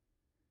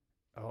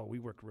 Oh, we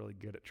work really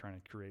good at trying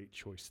to create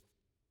choice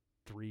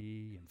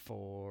 3 and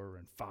 4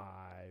 and 5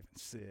 and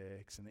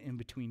 6 and the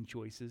in-between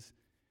choices.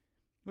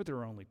 But there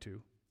are only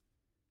two.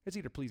 It's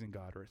either pleasing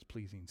God or it's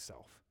pleasing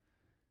self.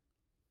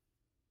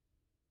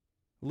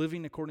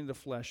 Living according to the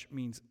flesh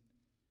means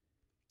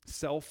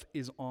self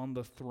is on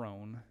the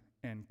throne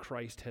and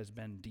Christ has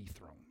been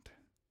dethroned.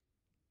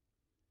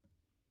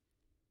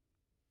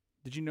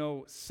 Did you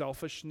know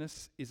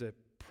selfishness is a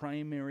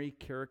primary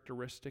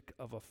characteristic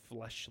of a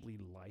fleshly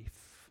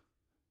life?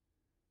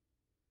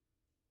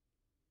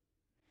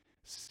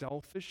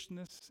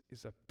 Selfishness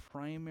is a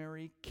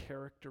primary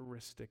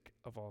characteristic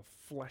of a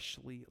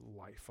fleshly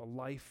life, a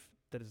life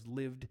that is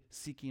lived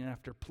seeking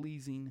after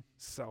pleasing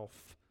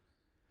self.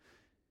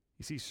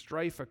 You see,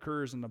 strife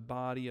occurs in the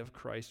body of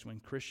Christ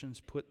when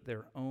Christians put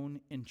their own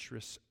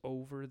interests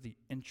over the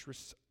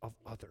interests of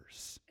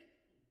others.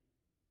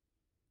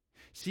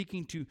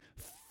 Seeking to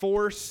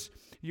force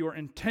your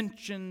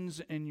intentions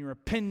and your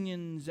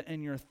opinions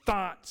and your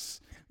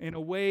thoughts in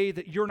a way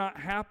that you're not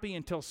happy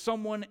until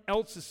someone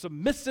else is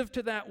submissive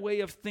to that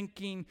way of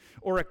thinking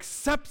or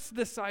accepts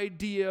this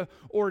idea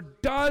or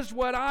does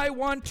what I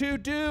want to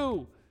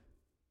do.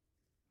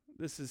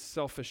 This is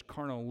selfish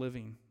carnal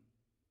living,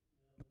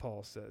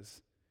 Paul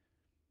says.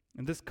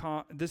 And this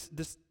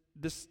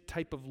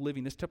type of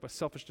living, this type of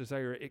selfish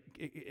desire,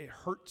 it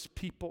hurts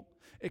people.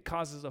 It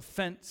causes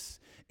offense.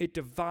 It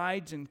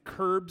divides and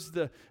curbs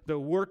the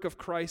work of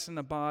Christ in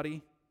the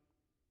body.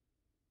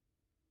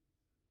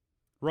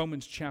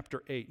 Romans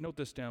chapter 8. Note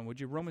this down, would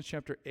you? Romans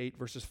chapter 8,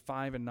 verses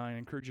 5 and 9. I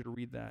encourage you to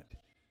read that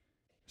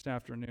this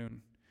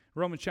afternoon.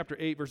 Romans chapter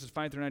 8, verses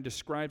 5 through 9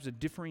 describes the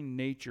differing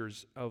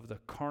natures of the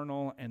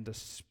carnal and the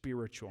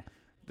spiritual.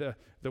 The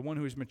one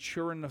who is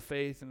mature in the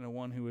faith and the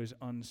one who is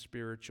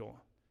unspiritual.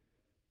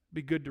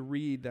 Be good to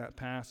read that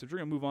passage. We're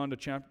going to move on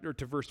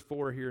to verse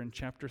 4 here in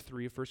chapter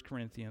 3 of 1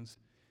 Corinthians.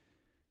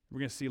 We're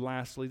going to see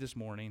lastly this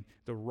morning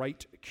the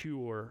right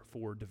cure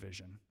for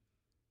division.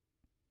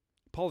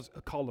 Paul's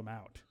called them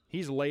out.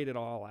 He's laid it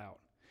all out.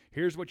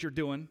 Here's what you're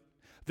doing.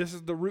 This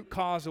is the root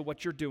cause of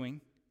what you're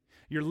doing.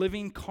 You're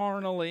living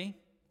carnally.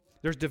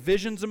 There's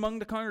divisions among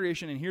the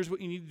congregation, and here's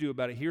what you need to do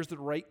about it. Here's the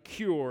right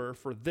cure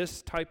for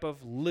this type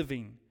of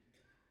living.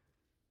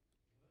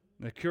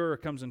 The cure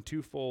comes in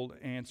twofold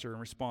answer and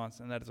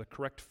response, and that is a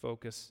correct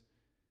focus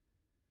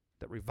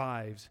that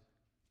revives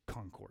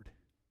concord.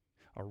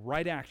 A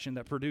right action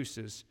that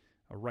produces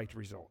a right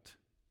result.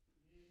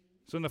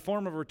 So in the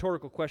form of a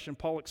rhetorical question,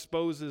 Paul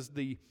exposes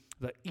the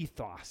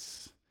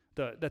ethos.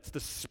 That's the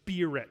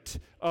spirit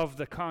of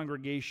the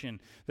congregation.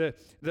 The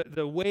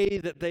way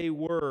that they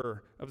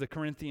were of the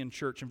Corinthian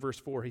church. In verse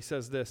 4, he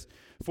says this,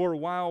 "For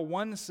while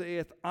one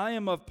saith, I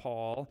am of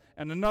Paul,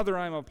 and another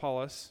I am of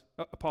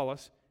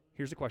Apollos."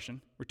 Here's the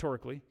question,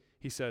 rhetorically.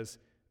 He says,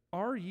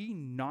 "Are ye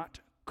not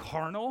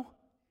carnal?"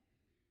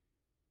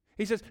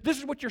 He says, this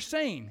is what you're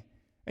saying.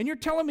 And you're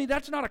telling me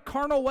that's not a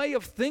carnal way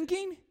of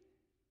thinking?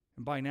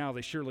 And by now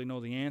they surely know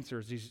the answer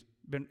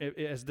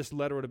as this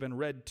letter would have been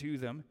read to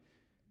them.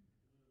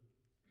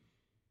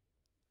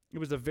 It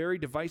was a very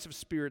divisive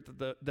spirit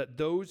that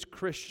those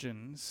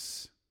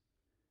Christians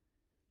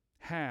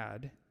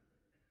had.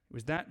 It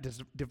was that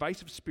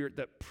divisive spirit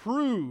that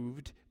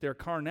proved their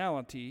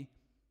carnality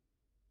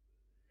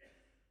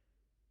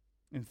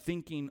in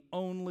thinking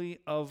only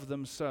of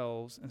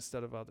themselves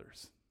instead of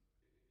others.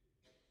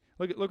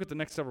 Look at the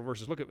next several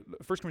verses. Look at 1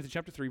 Corinthians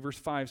chapter 3, verse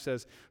 5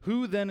 says,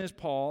 "Who then is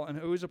Paul and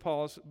who is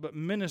Apollos, but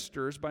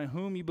ministers by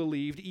whom you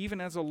believed,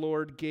 even as the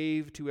Lord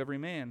gave to every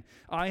man?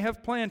 I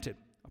have planted,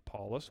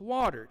 Apollos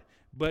watered,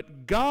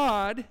 but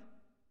God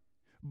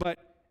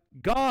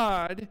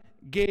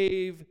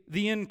gave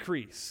the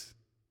increase.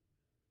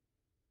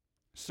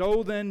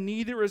 So then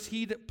neither is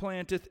he that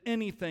planteth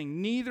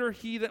anything, neither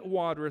he that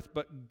watereth,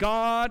 but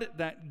God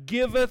that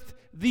giveth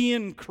the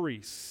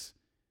increase."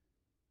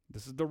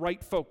 This is the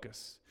right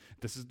focus.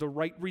 This is the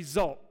right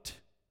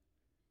result.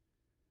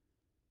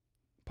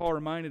 Paul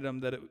reminded them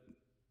that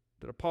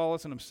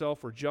Apollos and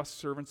himself were just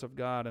servants of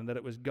God and that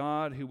it was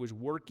God who was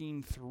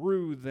working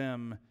through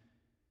them.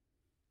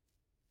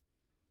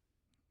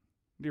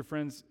 Dear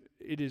friends,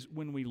 it is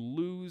when we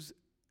lose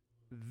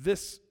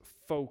this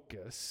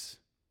focus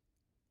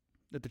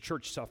that the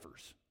church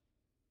suffers.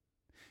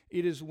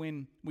 It is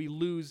when we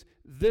lose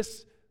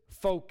this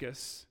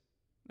focus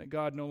that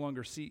God no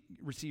longer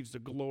receives the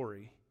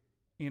glory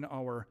in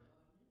our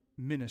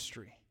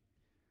ministry.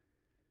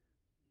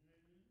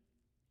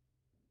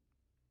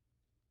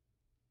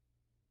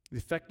 The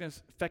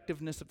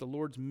effectiveness of the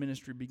Lord's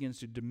ministry begins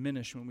to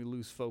diminish when we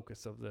lose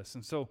focus of this.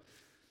 And so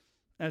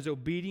As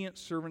obedient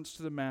servants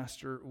to the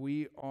master,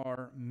 we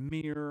are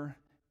mere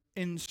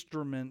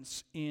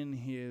instruments in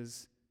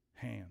his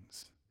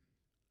hands.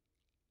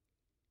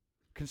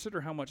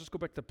 Consider how much. Let's go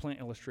back to the plant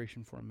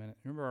illustration for a minute.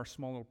 Remember our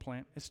small little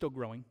plant? It's still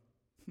growing.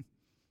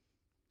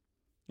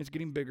 It's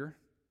getting bigger.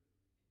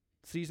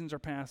 Seasons are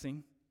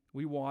passing.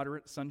 We water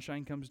it.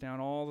 Sunshine comes down.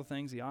 All the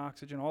things, the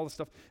oxygen, all the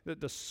stuff,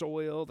 the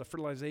soil, the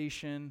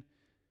fertilization,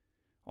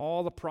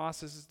 all the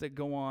processes that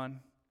go on.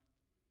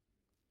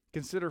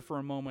 Consider for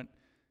a moment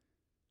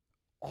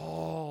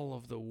all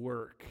of the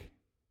work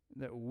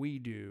that we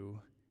do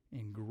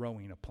in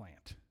growing a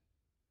plant.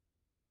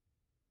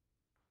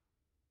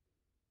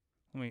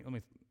 Let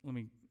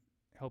me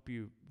help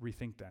you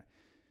rethink that.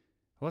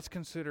 Let's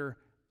consider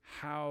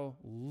how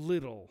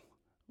little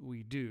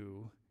we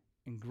do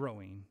in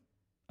growing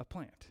a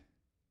plant.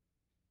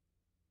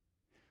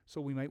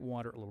 So we might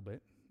water it a little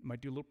bit,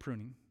 might do a little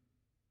pruning,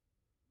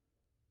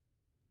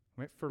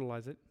 we might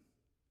fertilize it,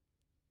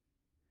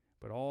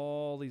 but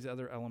all these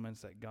other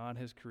elements that God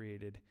has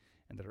created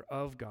and that are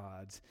of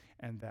God's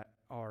and that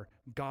are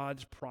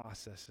God's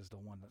process is the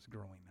one that's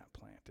growing that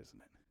plant, isn't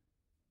it?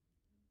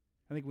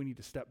 I think we need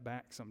to step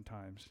back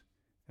sometimes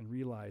and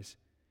realize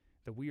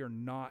that we are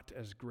not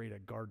as great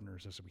at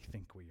gardeners as we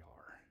think we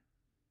are.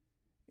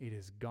 It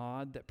is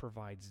God that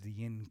provides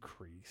the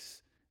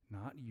increase,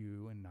 not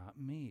you and not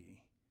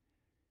me.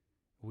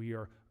 We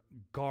are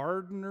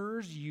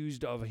gardeners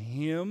used of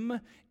Him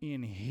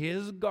in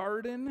His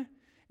garden,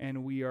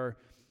 and we are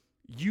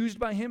used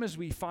by Him as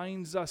He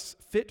finds us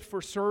fit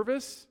for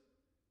service.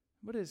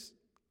 But it is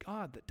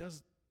God that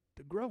does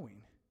the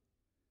growing.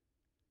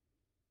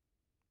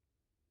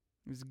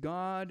 It is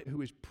God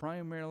who is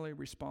primarily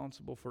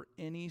responsible for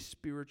any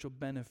spiritual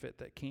benefit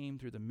that came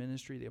through the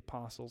ministry of the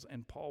apostles,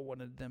 and Paul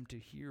wanted them to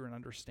hear and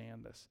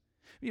understand this.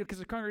 Because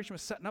the congregation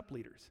was setting up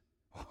leaders.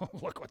 Oh,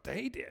 look what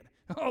they did.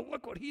 Oh,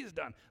 look what he's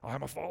done.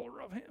 I'm a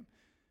follower of him.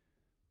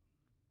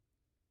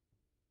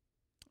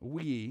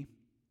 We,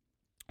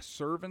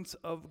 servants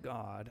of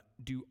God,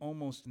 do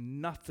almost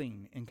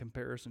nothing in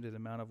comparison to the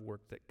amount of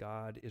work that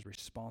God is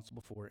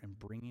responsible for in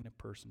bringing a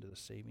person to the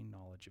saving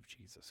knowledge of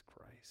Jesus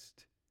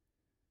Christ.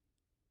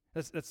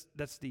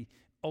 That's the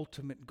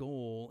ultimate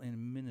goal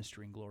in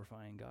ministry and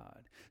glorifying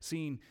God.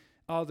 Seeing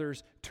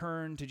others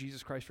turn to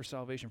Jesus Christ for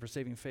salvation, for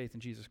saving faith in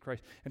Jesus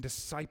Christ, and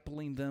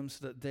discipling them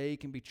so that they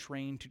can be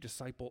trained to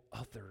disciple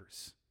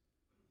others.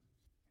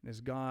 It is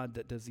God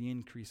that does the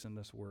increase in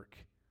this work.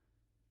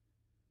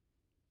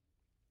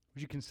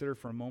 Would you consider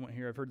for a moment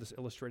here, I've heard this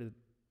illustrated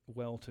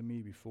well to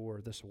me before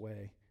this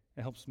way.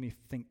 It helps me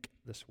think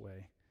this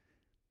way.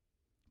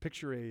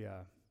 Picture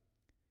an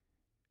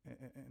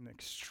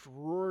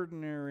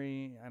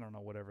extraordinary,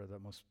 whatever, the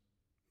most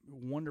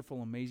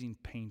wonderful, amazing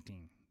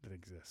painting that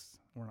exists.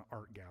 We're in an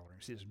art gallery.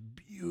 You see this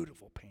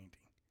beautiful painting.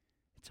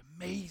 It's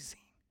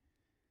amazing.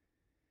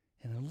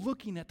 And then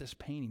looking at this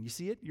painting, you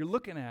see it? You're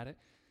looking at it.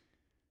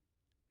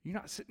 You're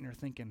not sitting there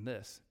thinking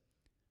this.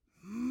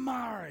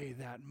 My,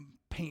 that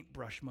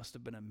paintbrush must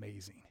have been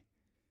amazing.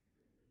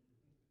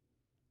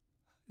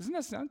 Doesn't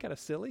that sound kind of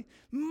silly?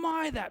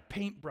 My, that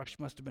paintbrush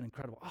must have been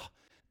incredible. Oh,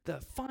 the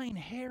fine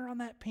hair on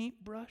that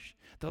paintbrush,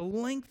 the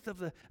length of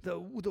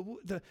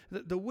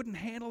the wooden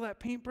handle of that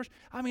paintbrush.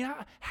 I mean,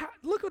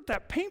 look what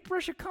that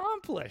paintbrush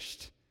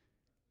accomplished.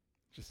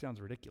 Just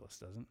sounds ridiculous,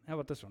 doesn't it? How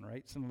about this one,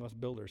 right? Some of us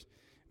builders,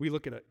 we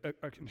look at an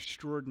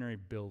extraordinary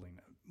building,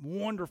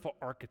 wonderful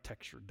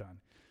architecture done,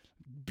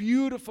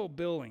 beautiful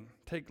building.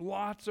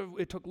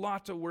 It took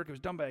lots of work. It was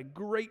done by a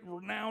great,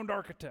 renowned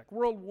architect,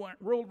 world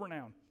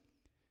renowned.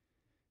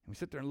 And we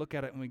sit there and look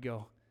at it and we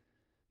go,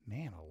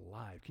 man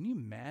alive, can you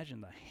imagine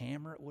the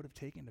hammer it would have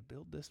taken to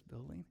build this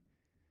building?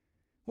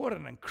 What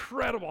an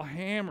incredible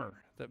hammer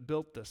that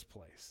built this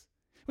place.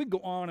 We can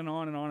go on and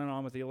on and on and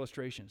on with the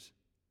illustrations.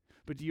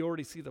 But do you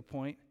already see the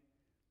point?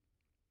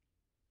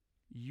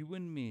 You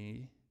and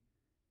me,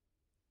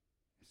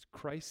 as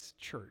Christ's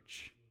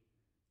church,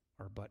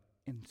 are but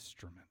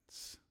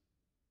instruments.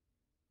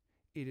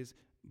 It is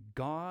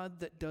God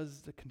that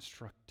does the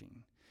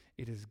constructing.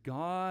 It is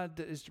God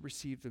that is to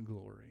receive the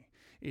glory.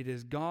 It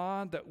is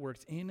God that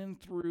works in and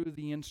through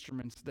the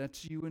instruments,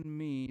 that's you and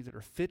me, that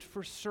are fit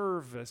for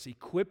service,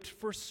 equipped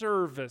for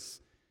service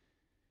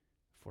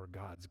for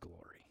God's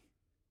glory.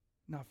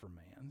 Not for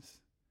man's,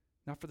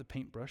 not for the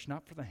paintbrush,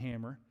 not for the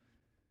hammer,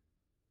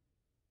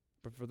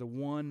 but for the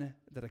one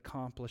that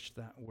accomplished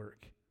that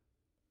work.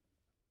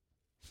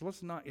 So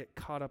let's not get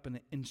caught up in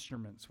the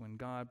instruments when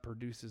God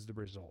produces the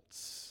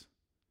results.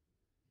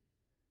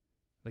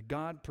 The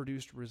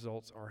God-produced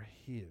results are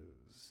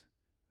His.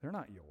 They're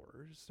not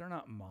yours. They're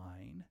not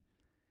mine.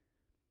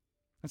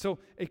 And so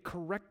a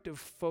corrective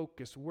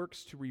focus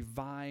works to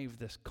revive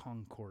this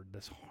concord,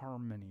 this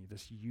harmony,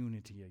 this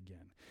unity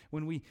again.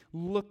 When we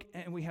look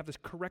and we have this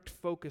correct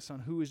focus on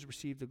who has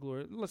received the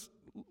glory, let's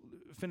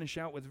finish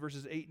out with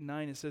verses 8 and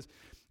 9. It says,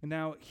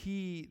 "Now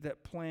he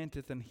that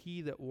planteth and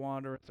he that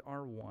watereth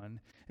are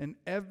one, and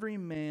every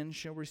man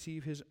shall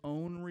receive his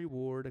own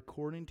reward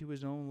according to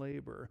his own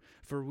labor.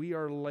 For we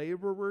are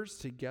laborers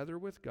together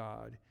with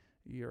God.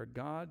 Ye are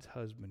God's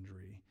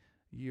husbandry.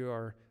 You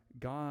are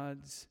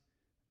God's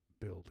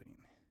building.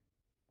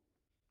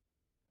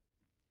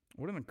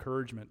 What an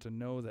encouragement to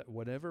know that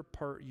whatever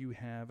part you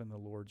have in the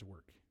Lord's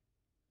work,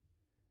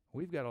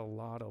 we've got a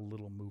lot of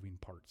little moving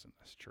parts in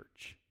this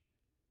church.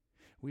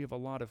 We have a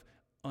lot of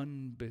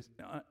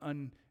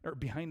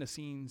behind the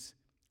scenes,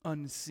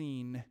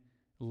 unseen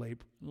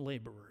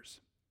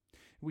laborers.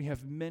 We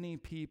have many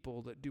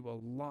people that do a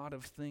lot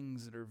of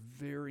things that are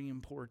very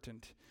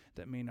important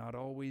that may not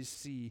always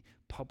see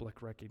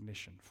public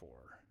recognition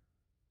for.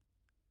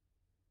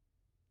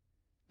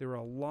 There are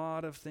a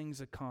lot of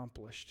things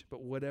accomplished,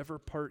 but whatever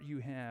part you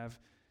have,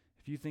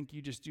 if you think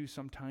you just do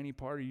some tiny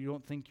part or you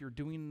don't think you're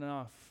doing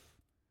enough,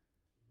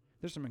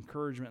 there's some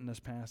encouragement in this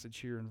passage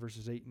here in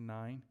verses 8 and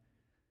 9.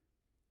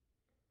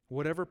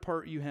 Whatever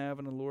part you have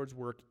in the Lord's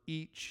work,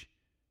 each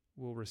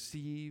will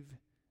receive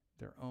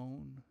their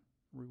own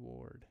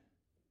reward.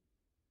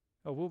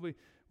 Oh,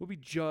 we'll be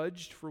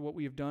judged for what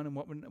we have done and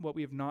what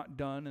we have not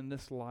done in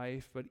this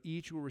life, but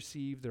each will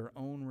receive their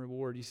own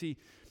reward. You see,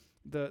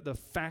 the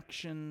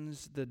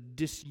factions, the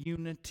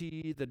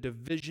disunity, the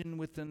division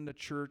within the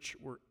church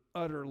were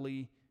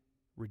utterly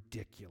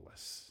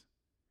ridiculous.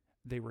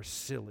 They were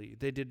silly.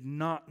 They did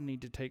not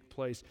need to take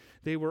place.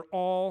 They were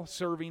all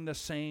serving the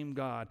same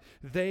God.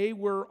 They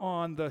were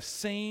on the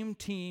same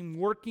team,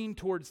 working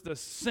towards the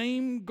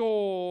same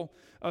goal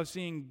of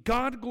seeing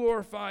God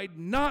glorified,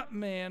 not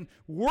man,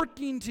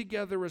 working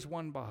together as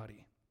one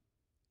body.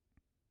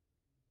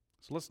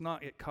 So let's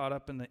not get caught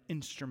up in the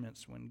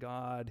instruments when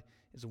God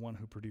is the one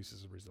who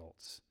produces the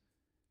results.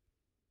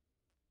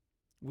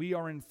 We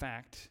are, in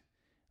fact,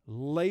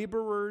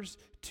 laborers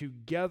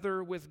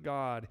together with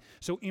God.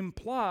 So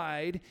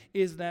implied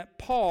is that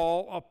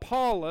Paul,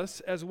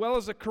 Apollos, as well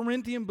as the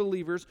Corinthian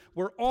believers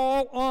were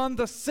all on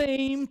the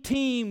same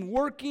team,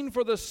 working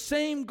for the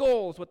same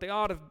goals, what they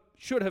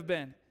should have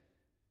been.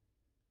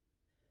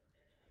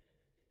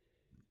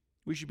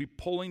 We should be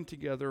pulling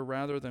together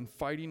rather than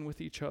fighting with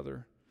each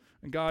other.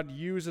 And God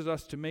uses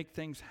us to make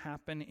things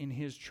happen in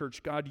His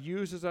church. God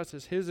uses us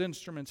as His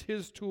instruments,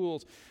 His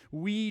tools.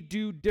 We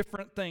do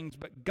different things,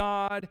 but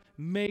God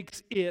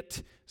makes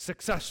it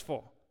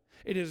successful.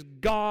 It is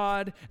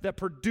God that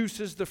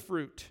produces the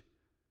fruit.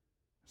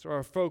 So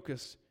our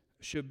focus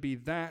should be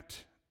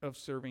that of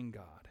serving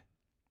God.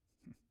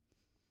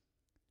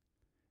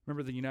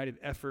 Remember the united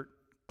effort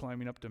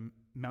climbing up to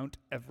Mount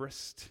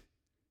Everest?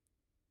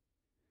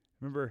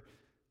 Remember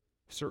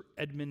Sir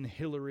Edmund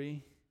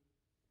Hillary?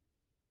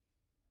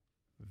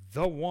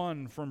 The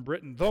one from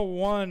Britain, the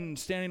one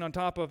standing on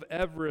top of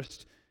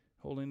Everest,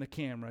 holding the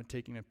camera,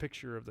 taking a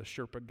picture of the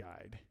Sherpa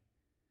guide.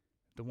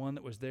 The one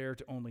that was there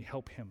to only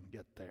help him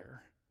get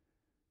there.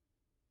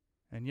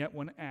 And yet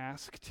when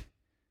asked,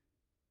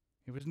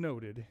 it was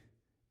noted,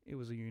 it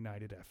was a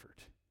united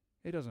effort.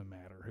 It doesn't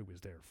matter who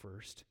was there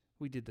first.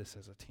 We did this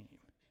as a team.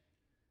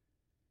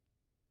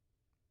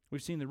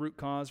 We've seen the root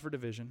cause for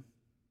division.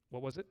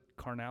 What was it?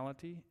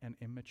 Carnality and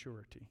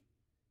immaturity.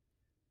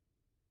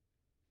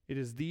 It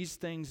is these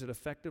things that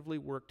effectively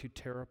work to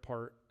tear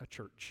apart a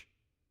church.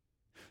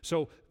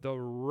 So the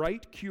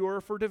right cure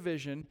for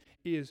division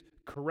is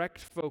correct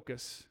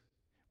focus,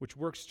 which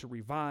works to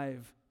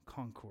revive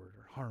concord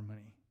or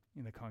harmony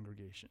in the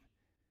congregation.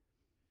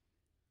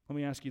 Let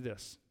me ask you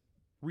this.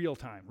 Real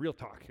time, real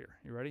talk here.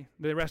 You ready?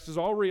 The rest is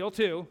all real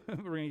too. We're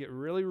going to get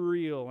really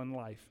real in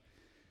life.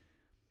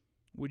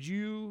 Would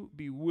you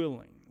be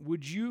willing,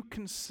 would you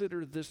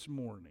consider this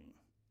morning,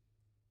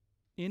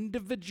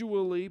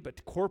 individually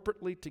but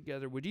corporately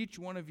together, would each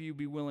one of you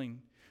be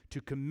willing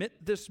to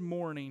commit this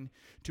morning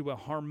to a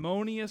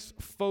harmonious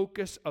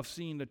focus of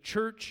seeing the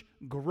church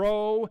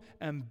grow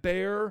and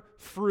bear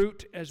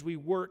fruit as we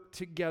work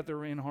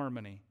together in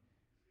harmony?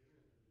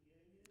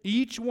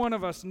 Each one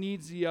of us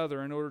needs the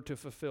other in order to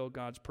fulfill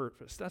God's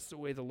purpose. That's the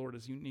way the Lord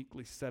has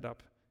uniquely set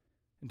up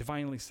and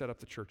divinely set up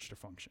the church to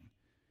function.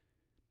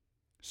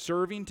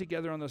 Serving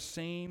together on the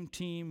same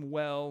team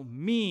well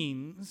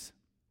means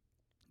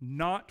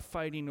not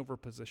fighting over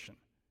position,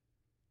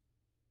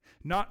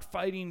 not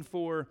fighting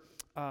for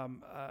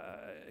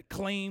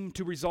claim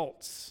to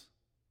results,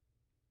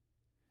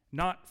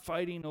 not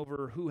fighting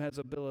over who has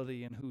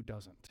ability and who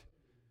doesn't.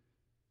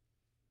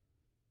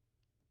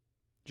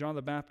 John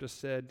the Baptist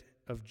said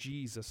of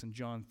Jesus in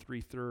John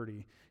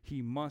 3:30,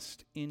 "He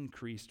must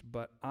increase,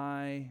 but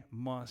I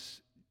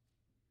must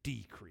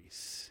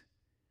decrease."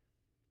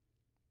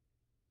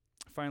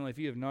 Finally, if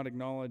you have not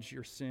acknowledged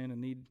your sin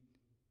and need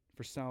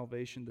for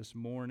salvation this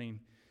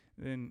morning,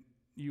 then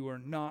you are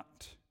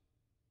not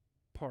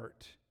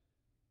part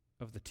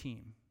of the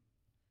team.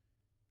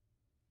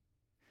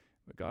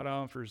 But God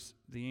offers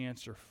the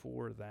answer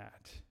for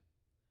that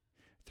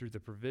through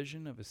the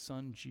provision of His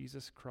Son,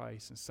 Jesus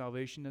Christ, and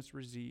salvation that's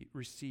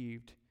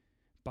received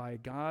by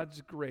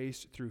God's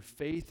grace through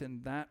faith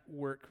in that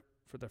work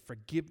for the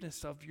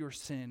forgiveness of your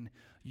sin.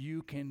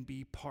 You can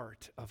be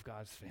part of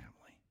God's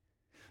family.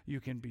 You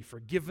can be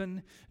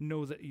forgiven.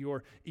 Know that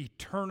your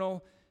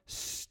eternal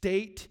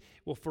state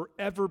will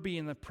forever be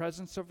in the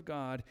presence of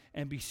God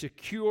and be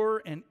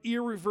secure and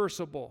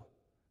irreversible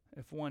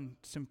if one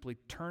simply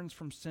turns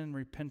from sin,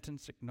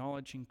 repentance,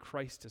 acknowledging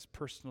Christ as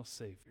personal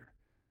Savior,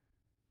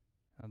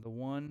 the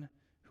one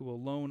who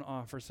alone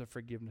offers the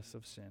forgiveness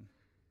of sin.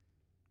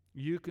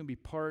 You can be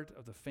part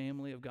of the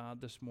family of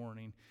God this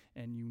morning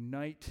and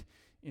unite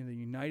in the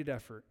united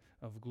effort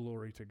of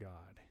glory to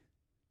God.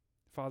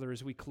 Father,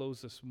 as we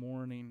close this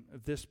morning,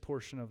 this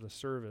portion of the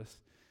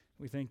service,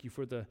 we thank you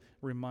for the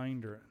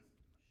reminder,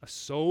 a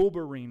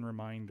sobering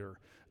reminder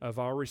of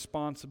our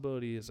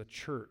responsibility as a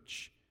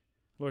church.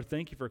 Lord,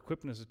 thank you for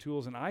equipping us with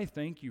tools, and I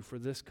thank you for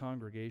this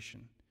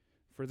congregation,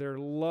 for their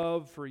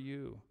love for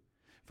you,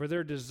 for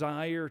their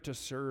desire to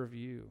serve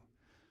you.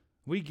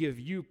 We give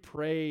you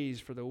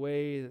praise for the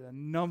way that a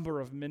number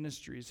of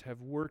ministries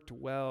have worked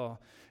well,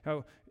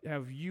 how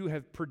you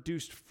have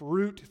produced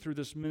fruit through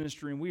this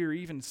ministry, and we are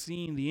even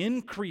seeing the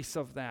increase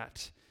of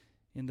that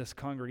in this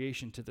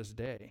congregation to this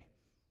day.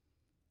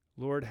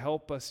 Lord,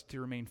 help us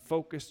to remain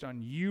focused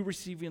on you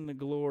receiving the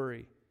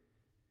glory,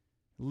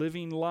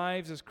 living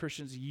lives as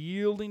Christians,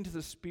 yielding to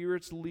the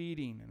Spirit's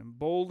leading and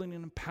emboldening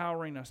and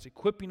empowering us,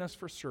 equipping us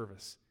for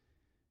service.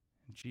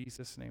 In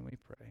Jesus' name we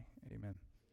pray. Amen.